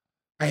of it.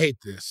 I hate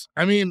this.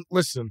 I mean,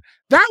 listen,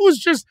 that was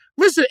just,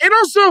 and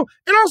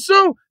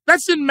also,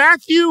 that's in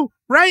Matthew,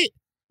 right?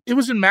 It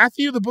was in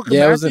Matthew, the book of Matthew?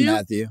 Yeah, it was in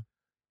Matthew.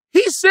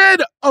 He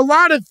said a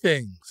lot of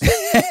things.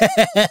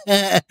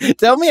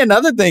 Tell me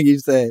another thing you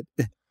said.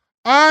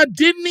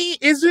 Didn't he?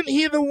 Isn't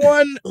he the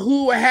one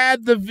who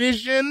had the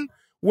vision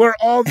where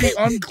all the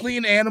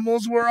unclean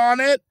animals were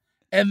on it?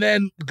 And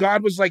then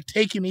God was like,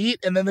 take and eat.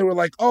 And then they were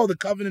like, oh, the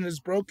covenant is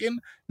broken.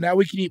 Now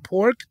we can eat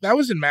pork. That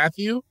was in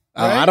Matthew.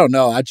 Right? I don't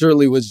know. I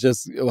truly was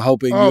just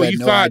hoping you had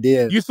no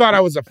idea. You thought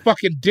I was a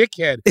fucking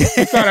dickhead.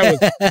 You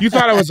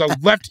thought I was a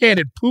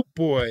left-handed poop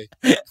boy.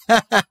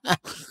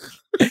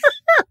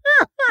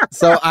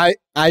 So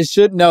I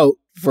should note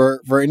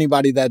for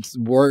anybody that's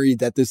worried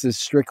that this is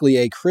strictly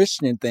a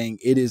Christian thing,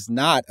 it is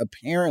not.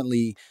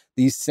 Apparently,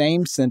 these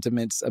same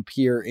sentiments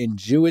appear in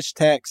Jewish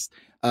texts,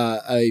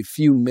 a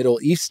few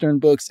Middle Eastern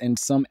books, and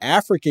some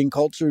African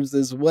cultures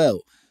as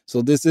well.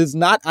 So this is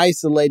not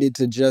isolated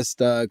to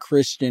just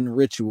Christian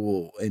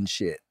ritual and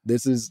shit.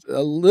 This is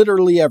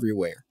literally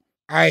everywhere.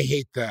 I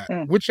hate that.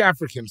 Which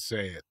Africans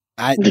say it?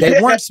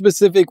 They weren't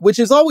specific, which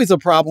is always a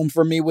problem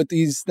for me with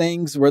these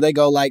things where they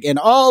go like in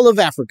all of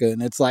Africa.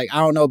 And it's like, I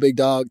don't know, big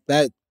dog.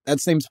 That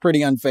seems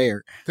pretty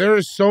unfair. There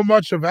is so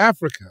much of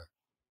Africa.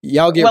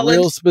 Y'all get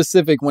real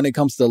specific when it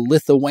comes to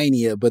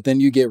Lithuania, but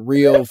then you get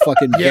real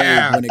fucking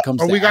vague when it comes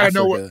to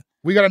Africa.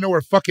 We gotta know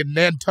where fucking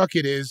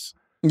Nantucket is.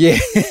 Yeah.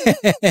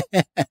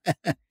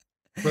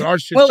 But our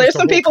shit's there's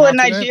some people in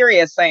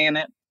Nigeria saying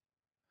it.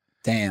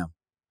 Damn.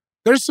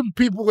 There's some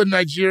people in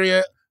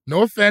Nigeria,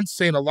 no offense,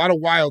 saying a lot of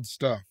wild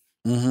stuff.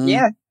 Mm-hmm.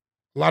 Yeah.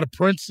 A lot of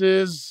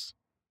princes.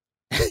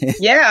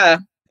 Yeah.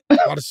 A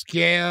lot of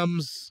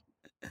scams.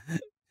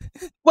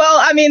 Well,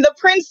 I mean, the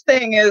prince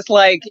thing is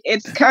like,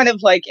 it's kind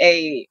of like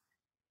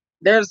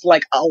there's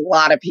like a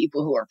lot of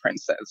people who are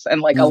princes and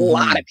like a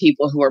lot of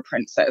people who are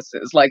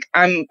princesses. Like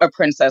I'm a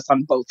princess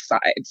on both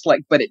sides,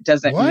 like, but it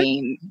doesn't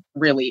mean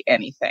really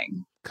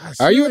anything. God,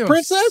 are you a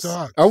princess?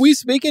 Sucks. Are we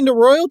speaking to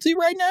royalty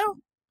right now?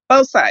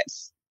 Both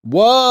sides.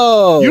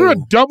 Whoa. You're a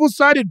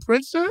double-sided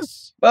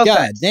princess? Both God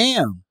sides.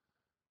 damn.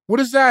 What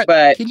is that?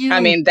 But I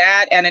mean,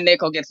 that and a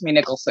nickel gets me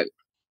nickel soup.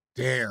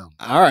 Damn.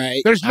 All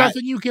right. There's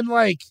nothing you can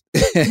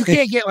you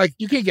can't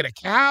get a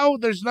cow.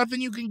 There's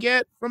nothing you can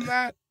get from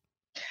that.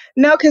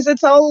 No, because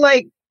it's all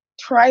like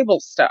tribal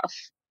stuff,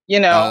 you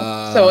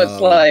know? So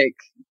it's like,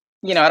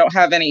 you know, I don't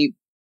have any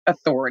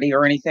authority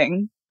or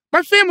anything.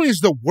 My family is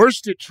the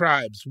worst at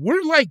tribes.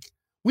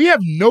 We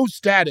have no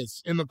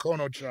status in the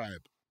Kono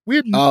tribe. We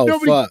have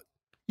nobody. Fuck.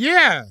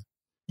 Yeah.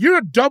 You're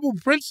a double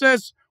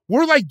princess.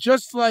 We're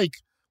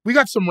we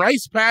got some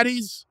rice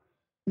paddies.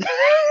 We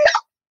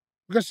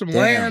got some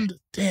land.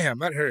 Damn,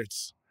 that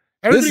hurts.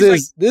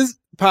 This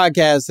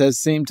podcast has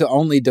seemed to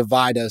only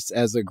divide us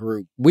as a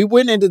group. We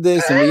went into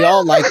this and we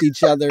all liked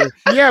each other.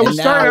 Yeah, we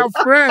started out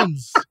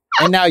friends.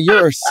 And now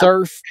you're a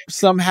serf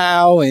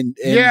somehow. And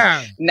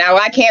yeah. Now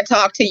I can't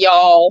talk to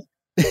y'all.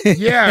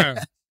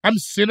 Yeah. I'm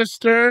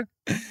sinister.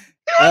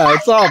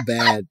 It's all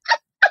bad.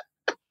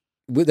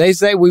 They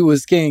say we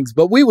was kings,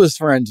 but we was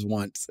friends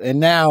once. And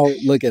now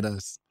look at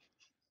us.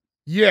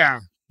 Yeah.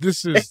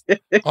 This is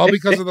all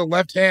because of the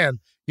left hand.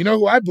 You know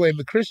who I blame?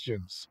 The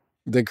Christians.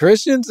 The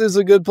Christians is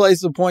a good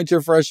place to point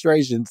your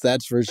frustrations,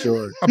 that's for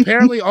sure.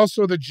 Apparently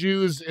also the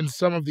Jews and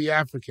some of the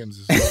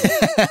Africans as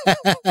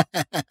well.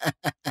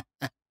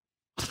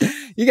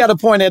 You got to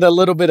point at a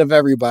little bit of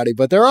everybody,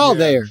 but they're all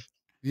there.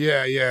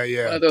 Yeah.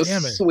 One of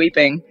those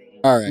sweeping.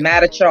 All right.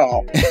 Mad at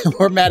y'all.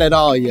 We're mad at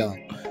all y'all.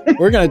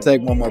 We're going to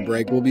take one more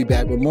break. We'll be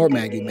back with more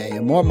Maggie May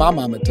and more My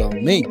Mama Told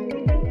Me.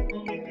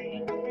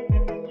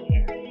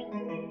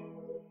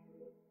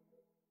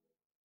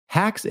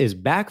 Hacks is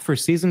back for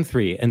season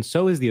 3, and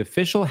so is the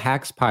official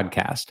Hacks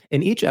podcast.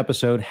 In each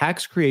episode,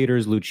 Hacks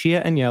creators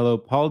Lucia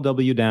Aniello, Paul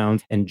W.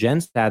 Downs, and Jen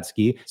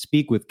Statsky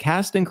speak with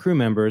cast and crew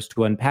members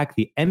to unpack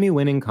the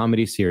Emmy-winning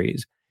comedy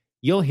series.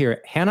 You'll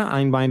hear Hannah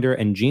Einbinder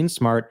and Jean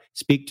Smart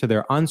speak to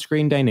their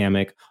on-screen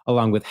dynamic,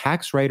 along with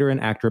Hacks writer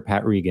and actor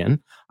Pat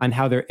Regan, on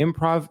how their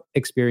improv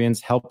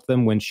experience helped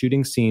them when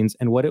shooting scenes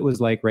and what it was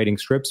like writing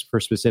scripts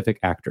for specific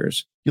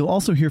actors. You'll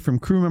also hear from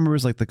crew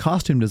members like the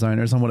costume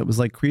designers on what it was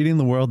like creating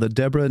the world that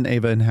Deborah and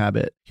Ava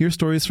inhabit. Hear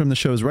stories from the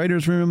show's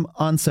writer's room,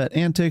 on-set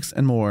antics,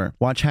 and more.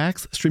 Watch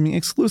Hacks streaming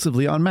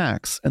exclusively on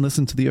Max, and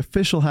listen to the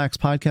official Hacks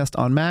podcast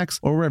on Max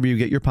or wherever you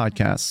get your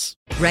podcasts.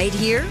 Right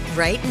here,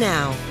 right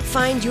now.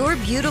 Find your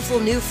beautiful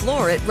new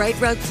floor at Right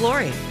Rug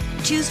Flooring.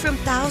 Choose from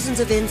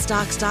thousands of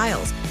in-stock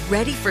styles,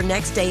 ready for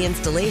next day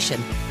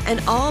installation, and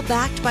all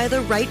backed by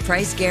the right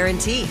price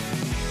guarantee.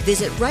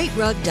 Visit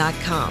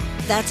rightrug.com.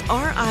 That's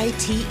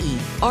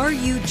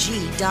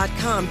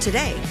RITERUG.com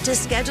today to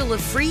schedule a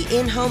free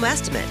in-home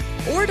estimate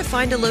or to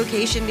find a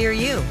location near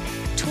you.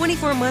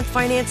 24-month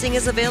financing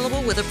is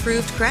available with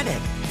approved credit.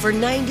 For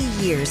 90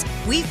 years,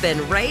 we've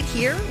been right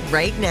here,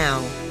 right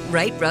now.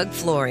 Right Rug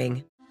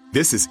Flooring.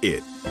 This is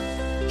it.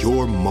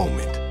 Your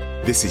moment.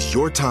 This is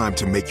your time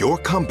to make your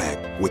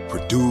comeback with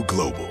Purdue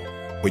Global.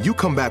 When you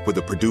come back with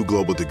a Purdue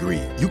Global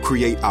degree, you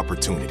create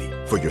opportunity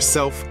for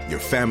yourself, your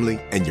family,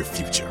 and your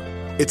future.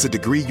 It's a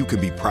degree you can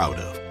be proud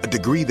of, a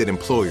degree that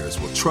employers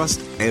will trust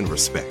and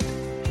respect.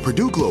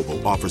 Purdue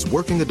Global offers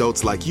working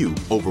adults like you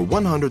over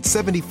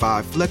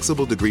 175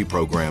 flexible degree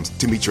programs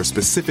to meet your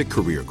specific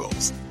career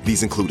goals.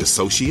 These include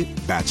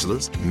associate,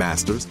 bachelor's,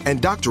 master's,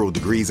 and doctoral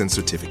degrees and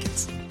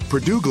certificates.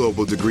 Purdue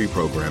Global degree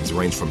programs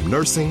range from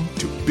nursing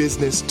to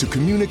business to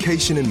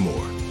communication and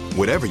more.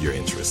 Whatever your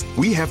interest,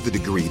 we have the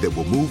degree that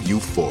will move you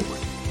forward.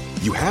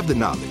 You have the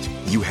knowledge,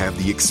 you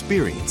have the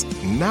experience.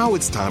 Now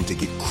it's time to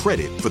get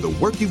credit for the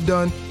work you've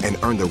done and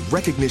earn the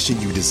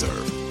recognition you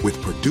deserve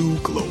with Purdue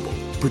Global,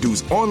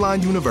 Purdue's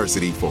online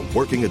university for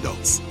working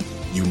adults.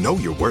 You know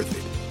you're worth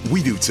it.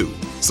 We do too.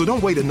 So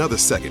don't wait another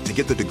second to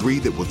get the degree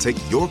that will take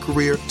your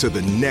career to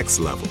the next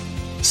level.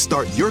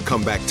 Start your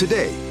comeback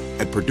today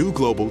at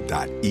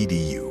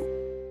purdueglobal.edu.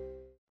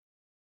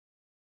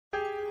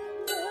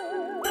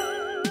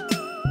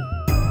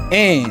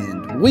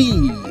 And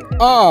we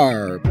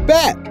are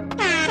back.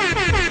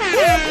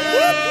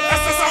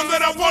 That's the sound of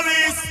the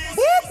police.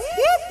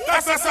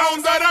 That's the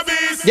sound of the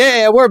beast.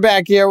 Yeah, we're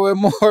back here with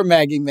more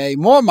Maggie May,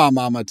 more My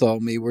Mama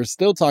Told Me. We're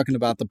still talking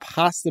about the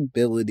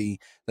possibility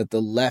that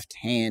the left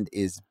hand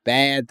is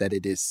bad, that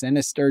it is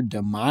sinister,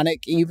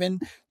 demonic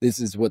even. This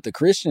is what the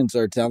Christians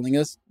are telling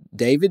us.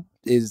 David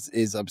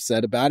is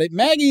upset about it.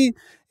 Maggie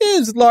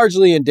is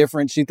largely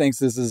indifferent. She thinks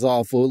this is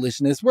all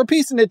foolishness. We're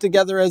piecing it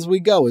together as we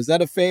go. Is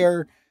that a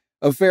fair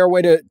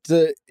way to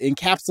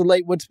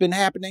encapsulate what's been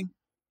happening?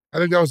 I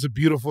think that was a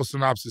beautiful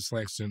synopsis,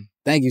 Langston.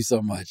 Thank you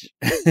so much.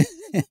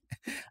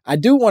 I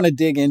do want to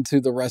dig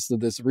into the rest of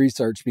this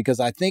research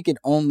because I think it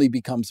only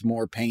becomes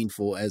more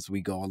painful as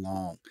we go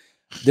along.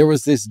 There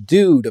was this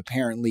dude,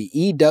 apparently,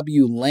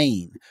 E.W.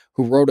 Lane,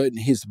 who wrote in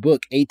his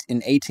book in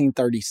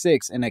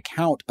 1836 an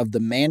account of the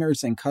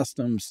manners and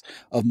customs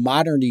of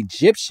modern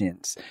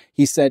Egyptians.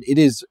 He said it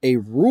is a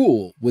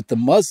rule with the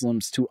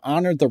Muslims to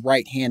honor the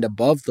right hand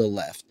above the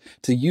left,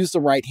 to use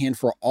the right hand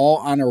for all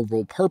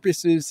honorable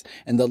purposes,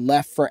 and the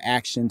left for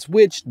actions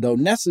which, though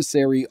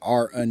necessary,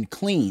 are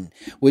unclean,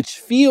 which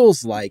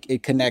feels like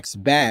it connects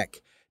back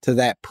to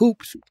that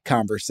poop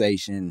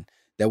conversation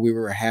that we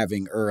were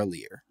having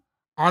earlier.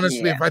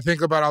 Honestly, if I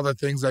think about all the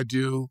things I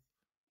do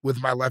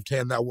with my left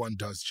hand, that one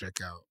does check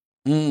out.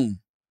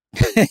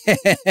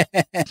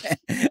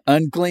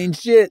 Unclean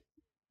shit.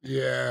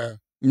 Yeah.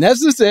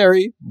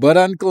 Necessary, but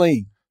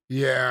unclean.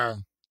 Yeah.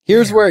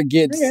 Here's where it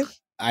gets,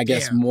 I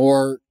guess,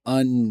 more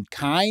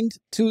unkind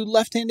to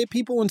left-handed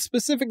people, and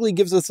specifically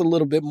gives us a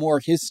little bit more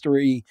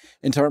history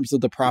in terms of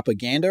the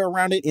propaganda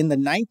around it. In the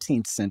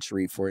 19th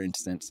century, for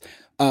instance,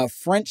 a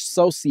French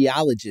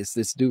sociologist,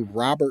 this dude,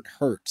 Robert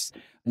Hertz,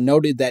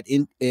 noted that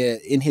in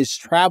his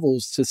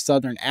travels to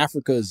southern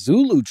Africa,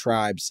 Zulu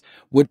tribes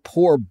would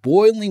pour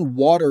boiling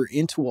water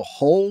into a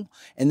hole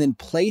and then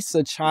place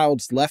a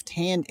child's left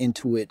hand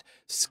into it,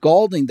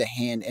 scalding the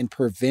hand and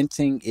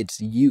preventing its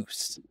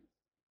use.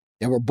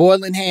 There were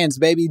boiling hands,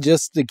 baby,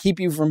 just to keep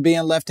you from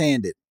being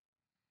left-handed.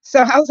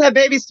 So how's that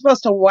baby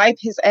supposed to wipe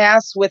his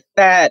ass with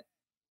that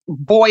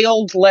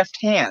boiled left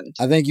hand?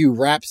 I think you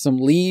wrap some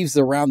leaves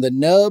around the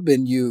nub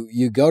and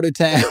you go to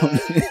town.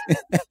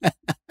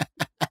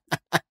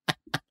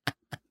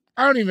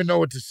 I don't even know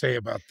what to say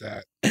about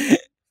that.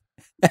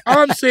 All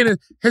I'm saying is,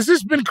 has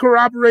this been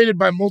corroborated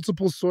by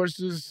multiple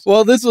sources?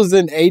 Well, this was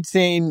in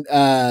 18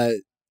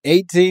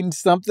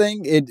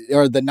 something,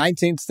 or the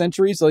 19th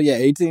century. So yeah,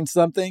 18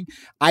 something.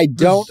 I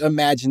don't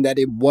imagine that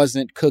it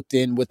wasn't cooked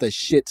in with a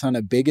shit ton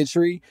of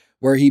bigotry,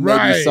 where he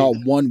maybe saw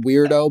one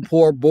weirdo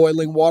pour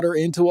boiling water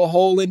into a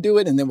hole and do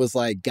it, and then was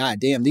like, God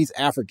damn, these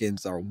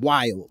Africans are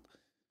wild.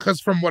 Because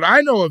from what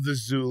I know of the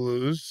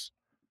Zulus,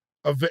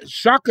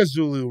 Shaka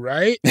Zulu,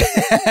 right?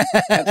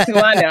 That's who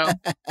I know.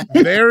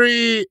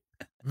 Very,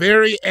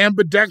 very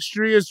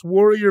ambidextrous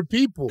warrior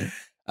people.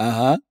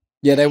 Uh-huh.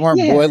 Yeah, they weren't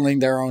boiling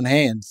their own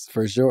hands,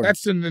 for sure.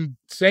 That's an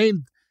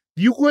insane...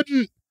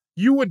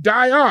 You would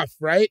die off,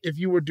 right? If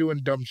you were doing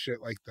dumb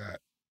shit like that.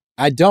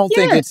 I don't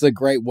think it's a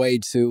great way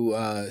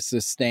to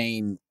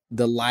sustain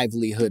the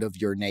livelihood of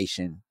your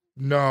nation.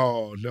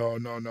 No.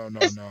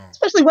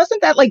 Especially,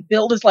 wasn't that like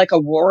billed as like a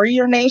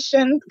warrior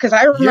nation? Because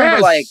I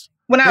remember like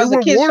when I was a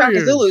kid,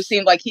 Shaka Zulu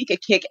seemed like he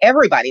could kick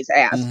everybody's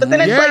ass. Mm-hmm. But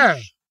then it's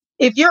like,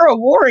 if you're a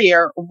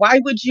warrior, why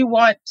would you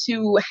want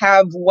to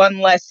have one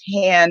less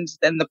hand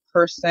than the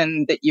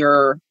person that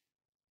you're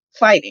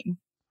fighting?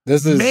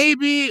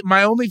 Maybe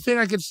my only thing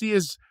I could see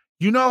is,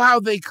 you know how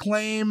they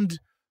claimed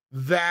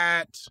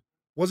that,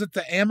 was it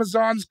the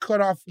Amazons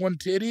cut off one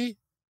titty?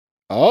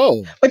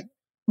 Oh.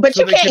 But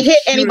so you can't hit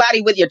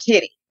anybody with your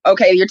titty.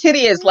 Okay, your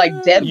titty is like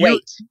dead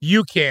weight.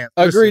 You can't.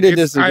 Agree to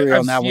disagree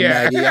on that one,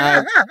 Maggie.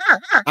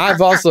 I've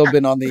also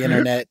been on the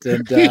internet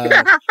and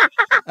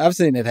I've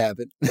seen it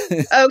happen.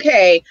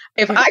 Okay,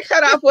 if I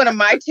cut off one of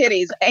my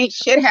titties, ain't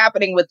shit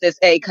happening with this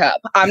A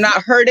cup. I'm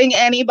not hurting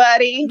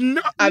anybody.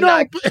 I'm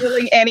not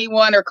killing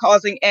anyone or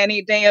causing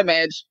any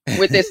damage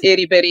with this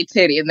itty bitty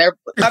titty. And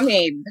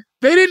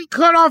they didn't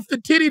cut off the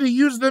titty to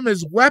use them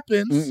as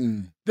weapons.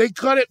 Mm-mm. They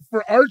cut it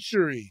for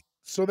archery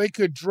so they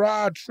could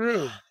draw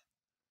true.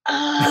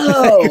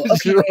 Oh,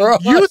 okay.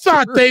 You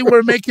thought they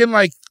were making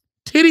like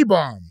titty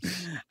bombs.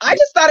 I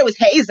just thought it was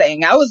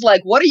hazing. I was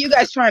like, what are you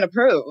guys trying to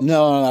prove?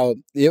 No.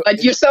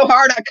 You're so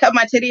hard, I cut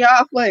my titty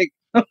off? Like,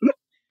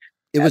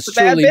 it was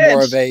truly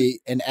more of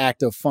an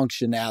act of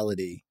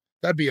functionality.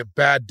 That'd be a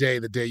bad day,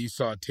 the day you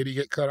saw a titty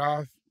get cut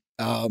off.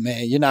 Oh,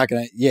 man, you're not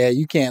going to,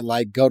 you can't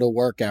like go to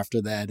work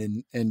after that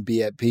and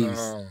be at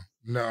peace.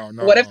 No.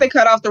 What if they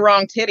cut off the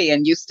wrong titty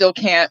and you still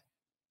can't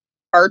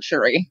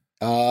archery?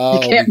 Oh,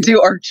 you can't do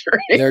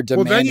archery. They're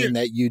demanding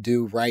that you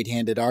do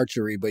right-handed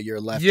archery, but you're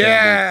left-handed.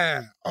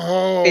 Yeah.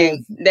 Oh.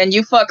 And then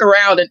you fuck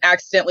around and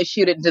accidentally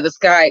shoot it into the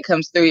sky. It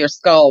comes through your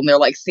skull, and they're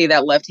like, "See,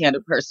 that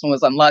left-handed person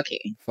was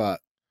unlucky." Fuck.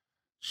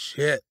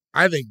 Shit.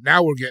 I think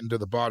now we're getting to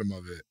the bottom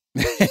of it.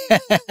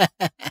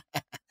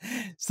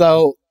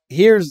 So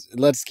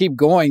let's keep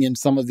going in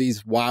some of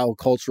these wild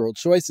cultural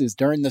choices.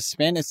 During the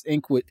Spanish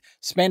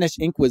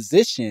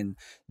Inquisition,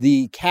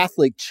 the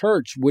Catholic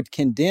Church would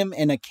condemn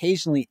and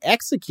occasionally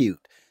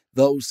execute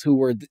those who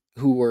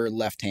were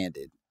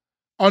left-handed.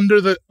 Under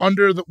the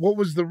what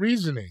was the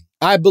reasoning?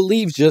 I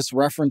believe just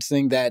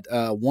referencing that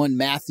one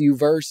Matthew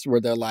verse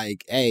where they're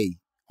like, "Hey,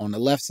 on the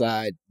left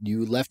side,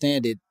 you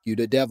left-handed, you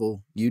the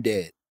devil, you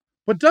dead."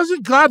 But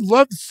doesn't God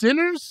love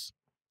sinners?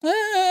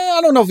 I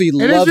don't know if he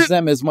loves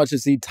them as much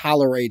as he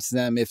tolerates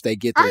them if they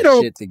get their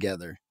shit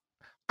together.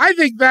 I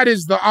think that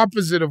is the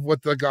opposite of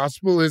what the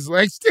gospel is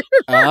like.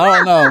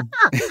 I don't know.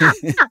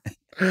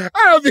 I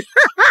don't think.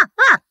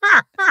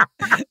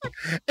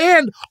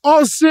 And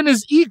all sin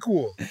is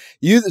equal.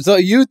 So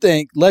you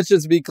think? Let's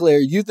just be clear.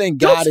 You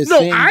think God is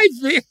seeing? I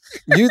think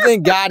you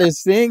think God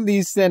is seeing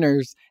these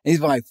sinners, and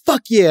he's like,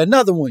 "Fuck yeah,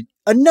 another one."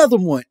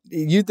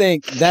 You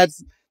think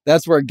that's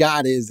where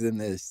God is in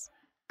this?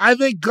 I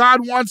think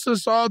God wants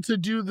us all to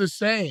do the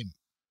same.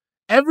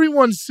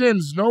 Everyone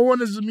sins. No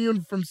one is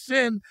immune from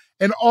sin,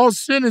 and all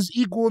sin is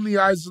equal in the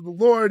eyes of the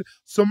Lord.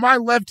 So my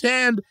left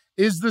hand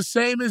is the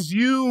same as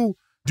you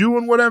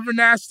doing whatever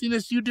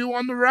nastiness you do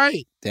on the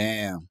right.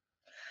 Damn.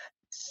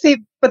 See,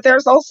 but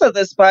there's also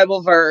this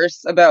Bible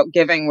verse about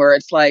giving where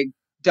it's like,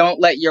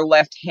 don't let your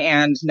left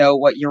hand know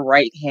what your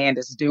right hand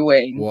is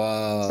doing.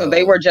 Whoa. So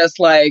they were just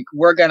like,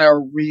 we're going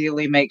to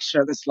really make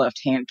sure this left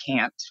hand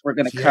can't. We're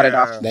going to cut it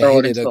off and throw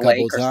it into the lake. They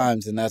hit it a couple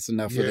times, and that's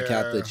enough for the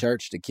Catholic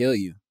Church to kill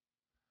you.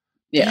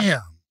 Yeah.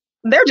 Damn.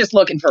 They're just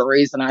looking for a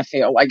reason, I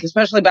feel like.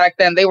 Especially back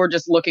then, they were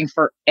just looking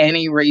for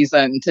any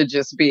reason to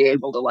just be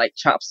able to, like,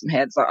 chop some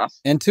heads off.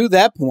 And to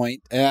that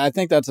point, I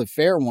think that's a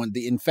fair one.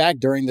 In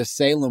fact, during the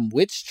Salem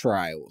witch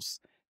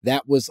trials,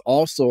 that was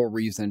also a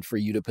reason for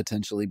you to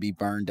potentially be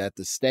burned at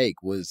the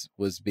stake was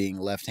being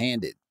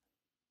left-handed.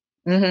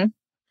 Mm-hmm.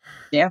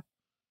 Yeah.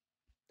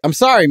 I'm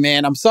sorry,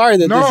 man. I'm sorry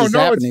that this is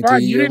happening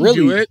to you. You didn't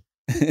do it.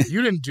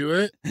 You didn't do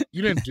it.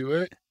 You didn't do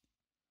it.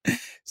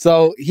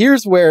 So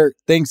here's where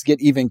things get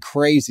even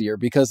crazier,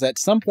 because at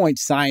some point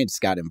science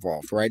got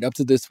involved, right? Up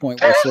to this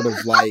point, we're sort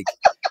of like,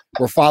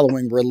 we're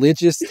following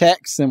religious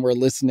texts and we're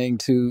listening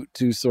to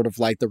sort of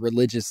like the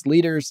religious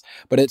leaders.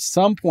 But at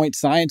some point,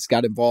 science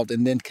got involved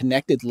and then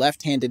connected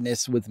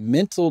left-handedness with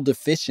mental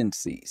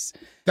deficiencies.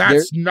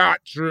 That's not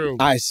true.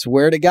 I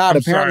swear to God.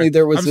 Apparently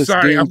there was this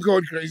dude. I'm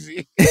going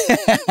crazy.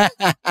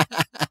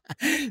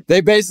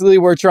 They basically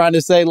were trying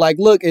to say, like,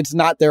 look, it's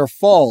not their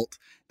fault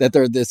that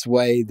they're this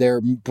way.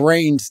 Their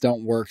brains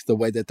don't work the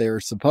way that they're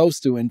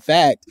supposed to. In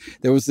fact,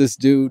 there was this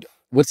dude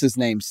what's his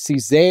name?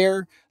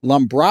 Cesare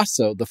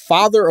Lombroso, the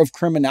father of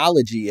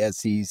criminology,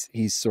 as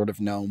he's sort of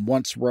known,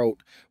 once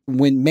wrote,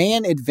 "When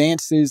man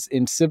advances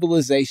in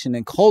civilization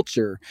and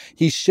culture,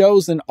 he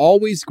shows an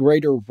always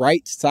greater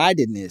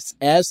right-sidedness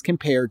as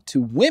compared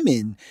to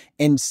women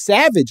and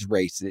savage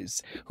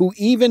races, who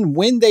even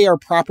when they are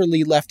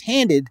properly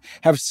left-handed,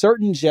 have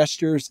certain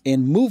gestures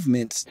and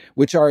movements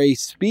which are a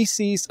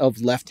species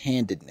of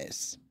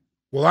left-handedness."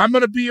 Well, I'm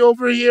going to be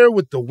over here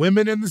with the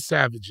women and the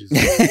savages.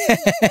 Which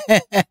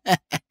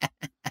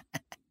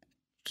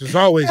is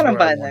always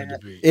where I wanted to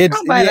be.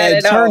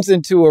 It turns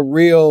into a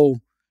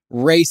real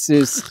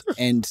racist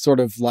and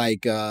sort of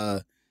like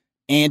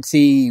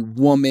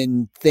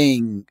anti-woman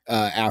thing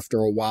after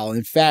a while.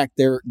 In fact,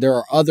 there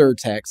are other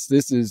texts.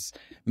 This is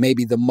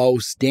maybe the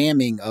most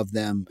damning of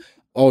them.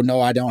 Oh,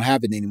 no, I don't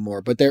have it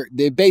anymore. But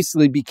they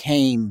basically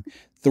became,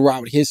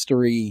 throughout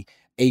history,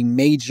 a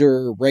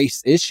major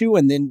race issue.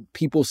 And then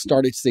people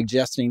started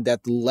suggesting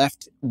that the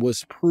left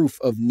was proof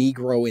of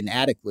Negro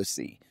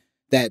inadequacy.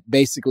 That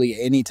basically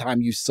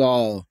anytime you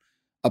saw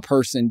a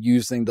person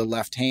using the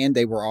left hand,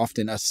 they were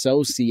often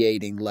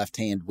associating left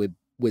hand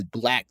with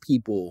black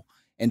people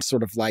and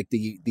sort of like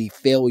the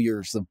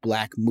failures of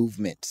black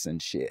movements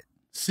and shit.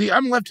 See,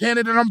 I'm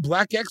left-handed and I'm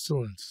black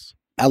excellence.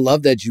 I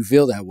love that you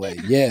feel that way.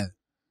 Yeah.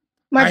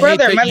 My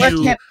brother, my left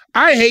hand.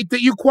 I hate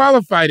that you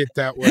qualified it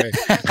that way.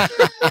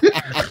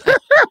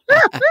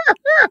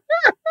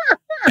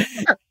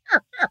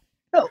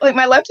 Like,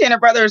 my left-handed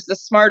brother is the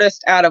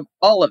smartest out of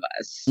all of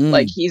us.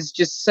 Like, he's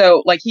just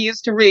so, like, he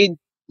used to read,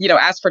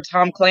 ask for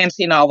Tom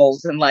Clancy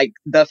novels in like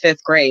the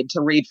 5th grade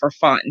to read for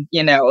fun,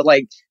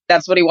 like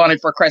that's what he wanted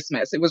for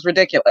Christmas. It was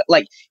ridiculous.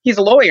 Like, he's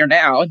a lawyer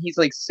now and he's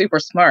like super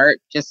smart,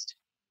 just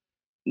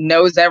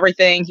knows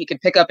everything. He could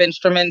pick up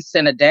instruments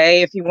in a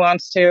day if he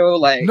wants to.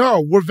 Like,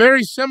 no, we're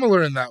very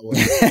similar in that way.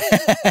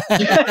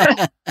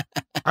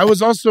 I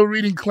was also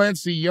reading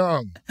Clancy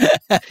Young.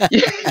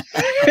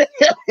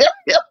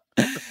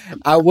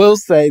 I will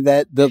say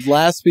that the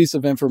last piece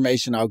of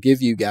information I'll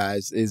give you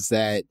guys is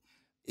that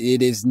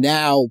it is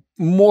now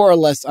more or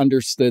less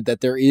understood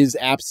that there is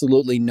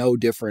absolutely no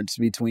difference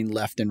between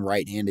left and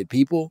right-handed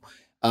people,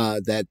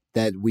 that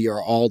we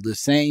are all the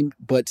same.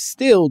 But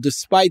still,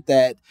 despite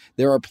that,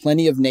 there are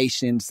plenty of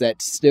nations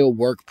that still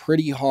work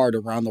pretty hard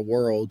around the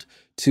world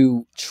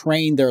to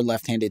train their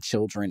left-handed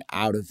children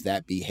out of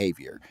that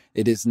behavior.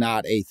 It is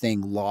not a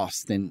thing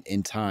lost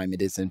in time.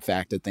 It is, in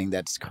fact, a thing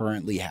that's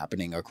currently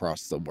happening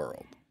across the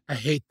world. I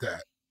hate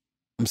that.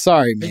 I'm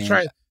sorry,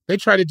 man. They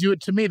try to do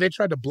it to me. They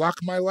tried to block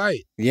my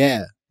light.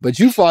 Yeah, but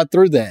you fought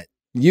through that.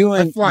 You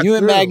and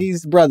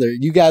Maggie's brother,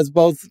 you guys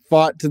both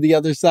fought to the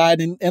other side,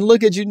 and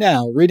look at you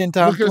now, reading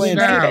Tom Clancy. Look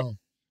at us now.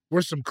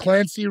 We're some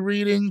Clancy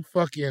reading,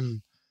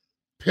 fucking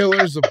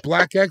pillars of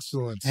black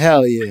excellence.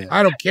 Hell yeah.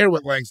 I don't care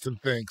what Langston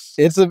thinks.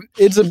 It's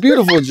a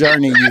beautiful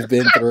journey you've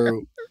been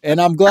through, and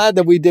I'm glad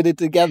that we did it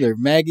together.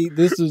 Maggie,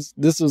 this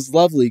was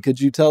lovely. Could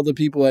you tell the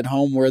people at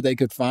home where they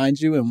could find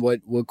you and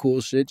what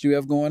cool shit you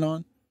have going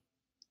on?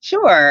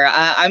 Sure.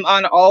 I'm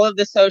on all of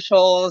the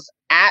socials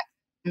at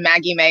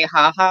Maggie May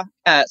Haha.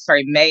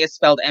 May is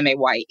spelled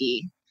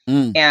Maye.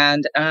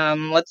 And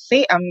let's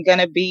see, I'm going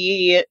to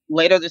be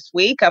later this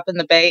week up in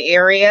the Bay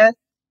Area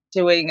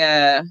doing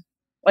a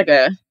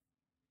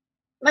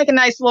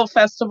nice little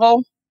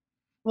festival,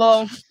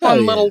 little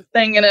fun little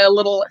thing in a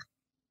little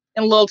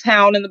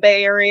town in the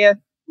Bay Area,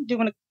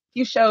 doing a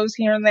few shows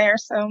here and there.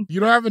 So you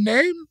don't have a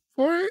name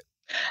for it?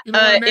 You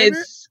know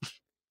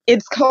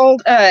It's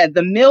called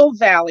the Mill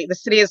Valley. The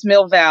city is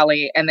Mill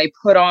Valley, and they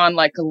put on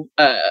like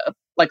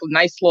a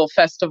nice little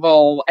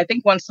festival, I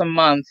think once a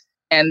month,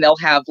 and they'll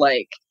have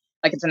like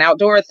it's an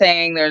outdoor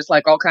thing. There's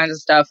like all kinds of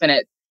stuff, and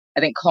it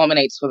I think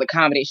culminates with a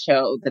comedy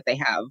show that they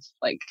have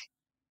like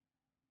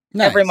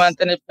every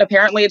month, and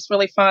apparently it's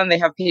really fun. They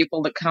have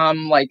people that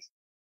come like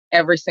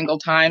every single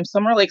time, so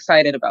I'm really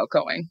excited about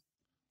going.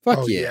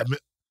 Fuck yeah.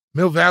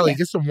 Mill Valley,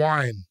 get some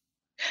wine.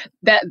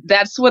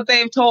 That's what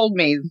they've told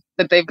me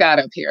that they've got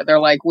up here. They're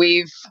like,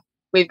 we've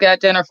got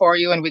dinner for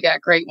you and we got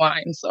great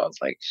wine. So I was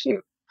like, shoot.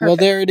 Perfect. Well,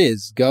 there it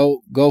is.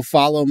 Go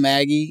follow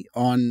Maggie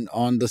on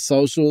the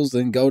socials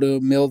and go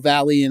to Mill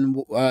Valley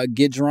and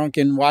get drunk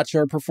and watch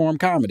her perform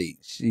comedy.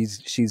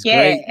 She's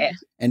great.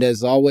 And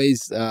as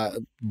always,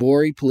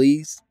 Bori,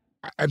 please.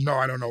 No,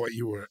 I don't know what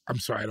you were. I'm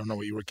sorry, I don't know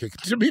what you were kicking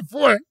to me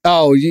for.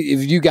 Oh,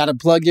 if you got to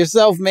plug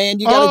yourself, man,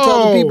 you got to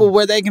tell the people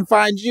where they can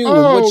find you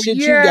and what shit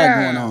you got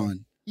going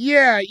on.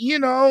 Yeah,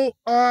 July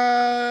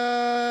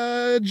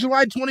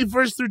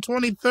 21st through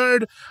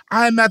 23rd,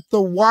 I'm at the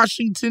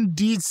Washington,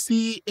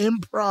 D.C.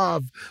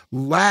 Improv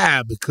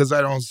Lab because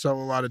I don't sell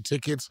a lot of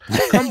tickets.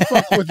 Come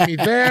fuck with me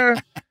there.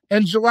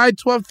 And July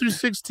 12th through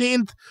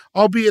 16th,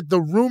 I'll be at the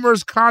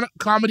Rumors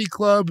Comedy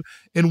Club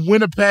in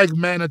Winnipeg,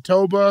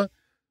 Manitoba.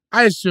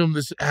 I assume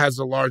this has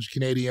a large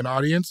Canadian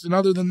audience. And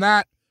other than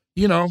that,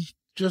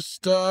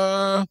 just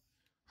hug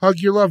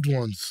your loved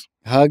ones.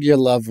 Hug your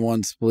loved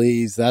ones,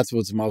 please. That's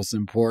what's most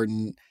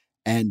important.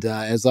 And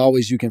as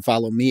always, you can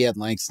follow me at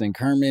Langston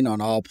Kerman on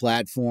all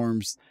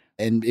platforms.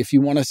 And if you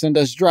want to send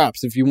us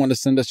drops, if you want to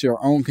send us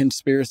your own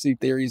conspiracy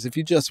theories, if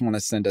you just want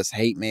to send us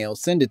hate mail,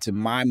 send it to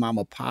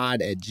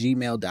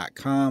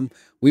mymamapod@gmail.com.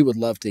 We would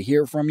love to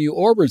hear from you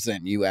or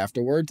resent you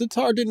afterwards. It's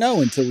hard to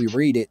know until we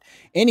read it.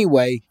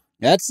 Anyway,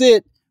 that's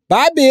it.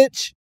 Bye,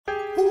 bitch.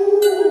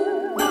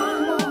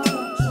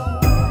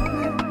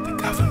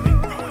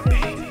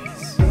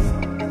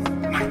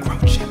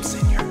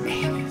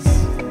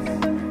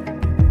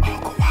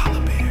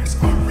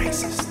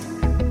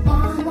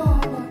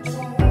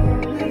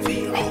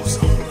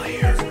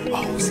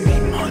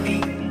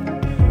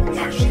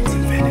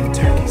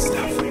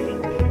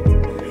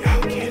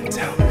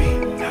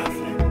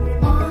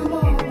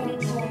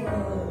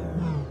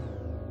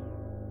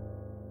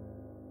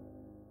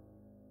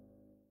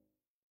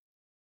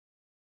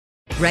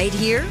 Right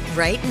here,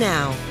 right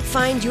now.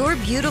 Find your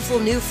beautiful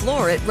new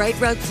floor at Right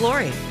Rug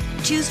Flooring.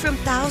 Choose from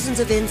thousands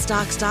of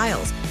in-stock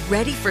styles,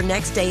 ready for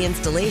next day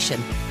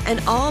installation,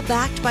 and all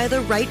backed by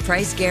the right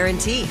price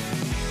guarantee.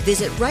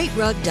 Visit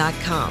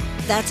rightrug.com.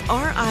 That's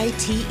RITERUG.com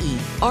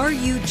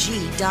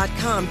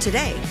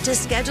today to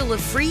schedule a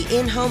free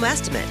in-home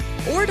estimate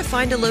or to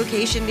find a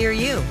location near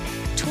you.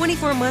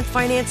 24-month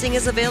financing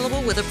is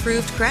available with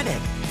approved credit.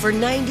 For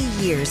 90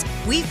 years,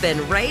 we've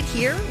been right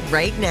here,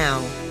 right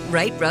now.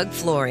 Right Rug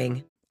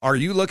Flooring. Are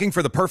you looking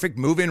for the perfect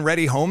move-in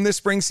ready home this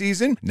spring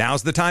season?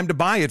 Now's the time to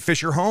buy at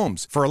Fisher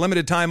Homes. For a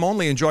limited time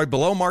only, enjoy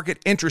below-market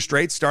interest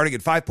rates starting at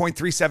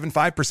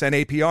 5.375%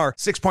 APR,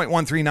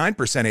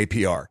 6.139%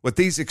 APR. With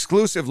these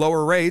exclusive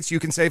lower rates, you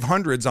can save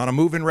hundreds on a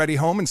move-in ready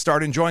home and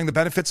start enjoying the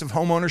benefits of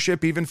home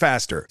ownership even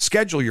faster.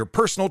 Schedule your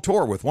personal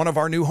tour with one of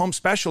our new home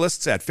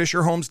specialists at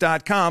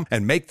FisherHomes.com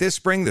and make this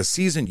spring the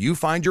season you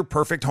find your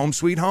perfect home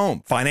sweet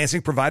home.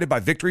 Financing provided by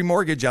Victory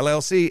Mortgage,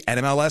 LLC,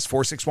 NMLS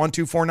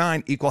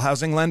 461249, Equal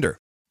Housing Lender.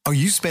 Are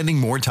you spending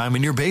more time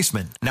in your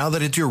basement now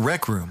that it's your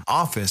rec room,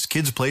 office,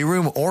 kids'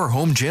 playroom, or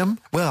home gym?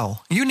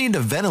 Well, you need to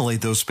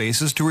ventilate those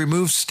spaces to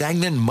remove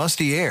stagnant,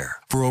 musty air.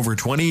 For over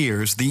 20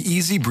 years, the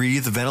Easy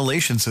Breathe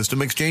ventilation system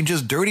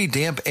exchanges dirty,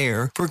 damp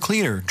air for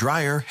cleaner,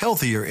 drier,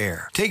 healthier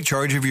air. Take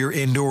charge of your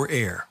indoor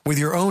air with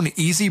your own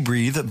Easy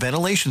Breathe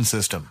ventilation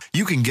system.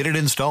 You can get it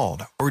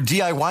installed, or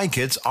DIY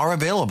kits are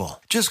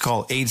available. Just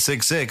call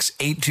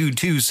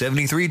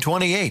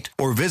 866-822-7328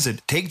 or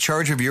visit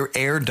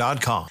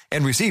takechargeofyourair.com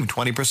and receive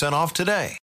 20% off today.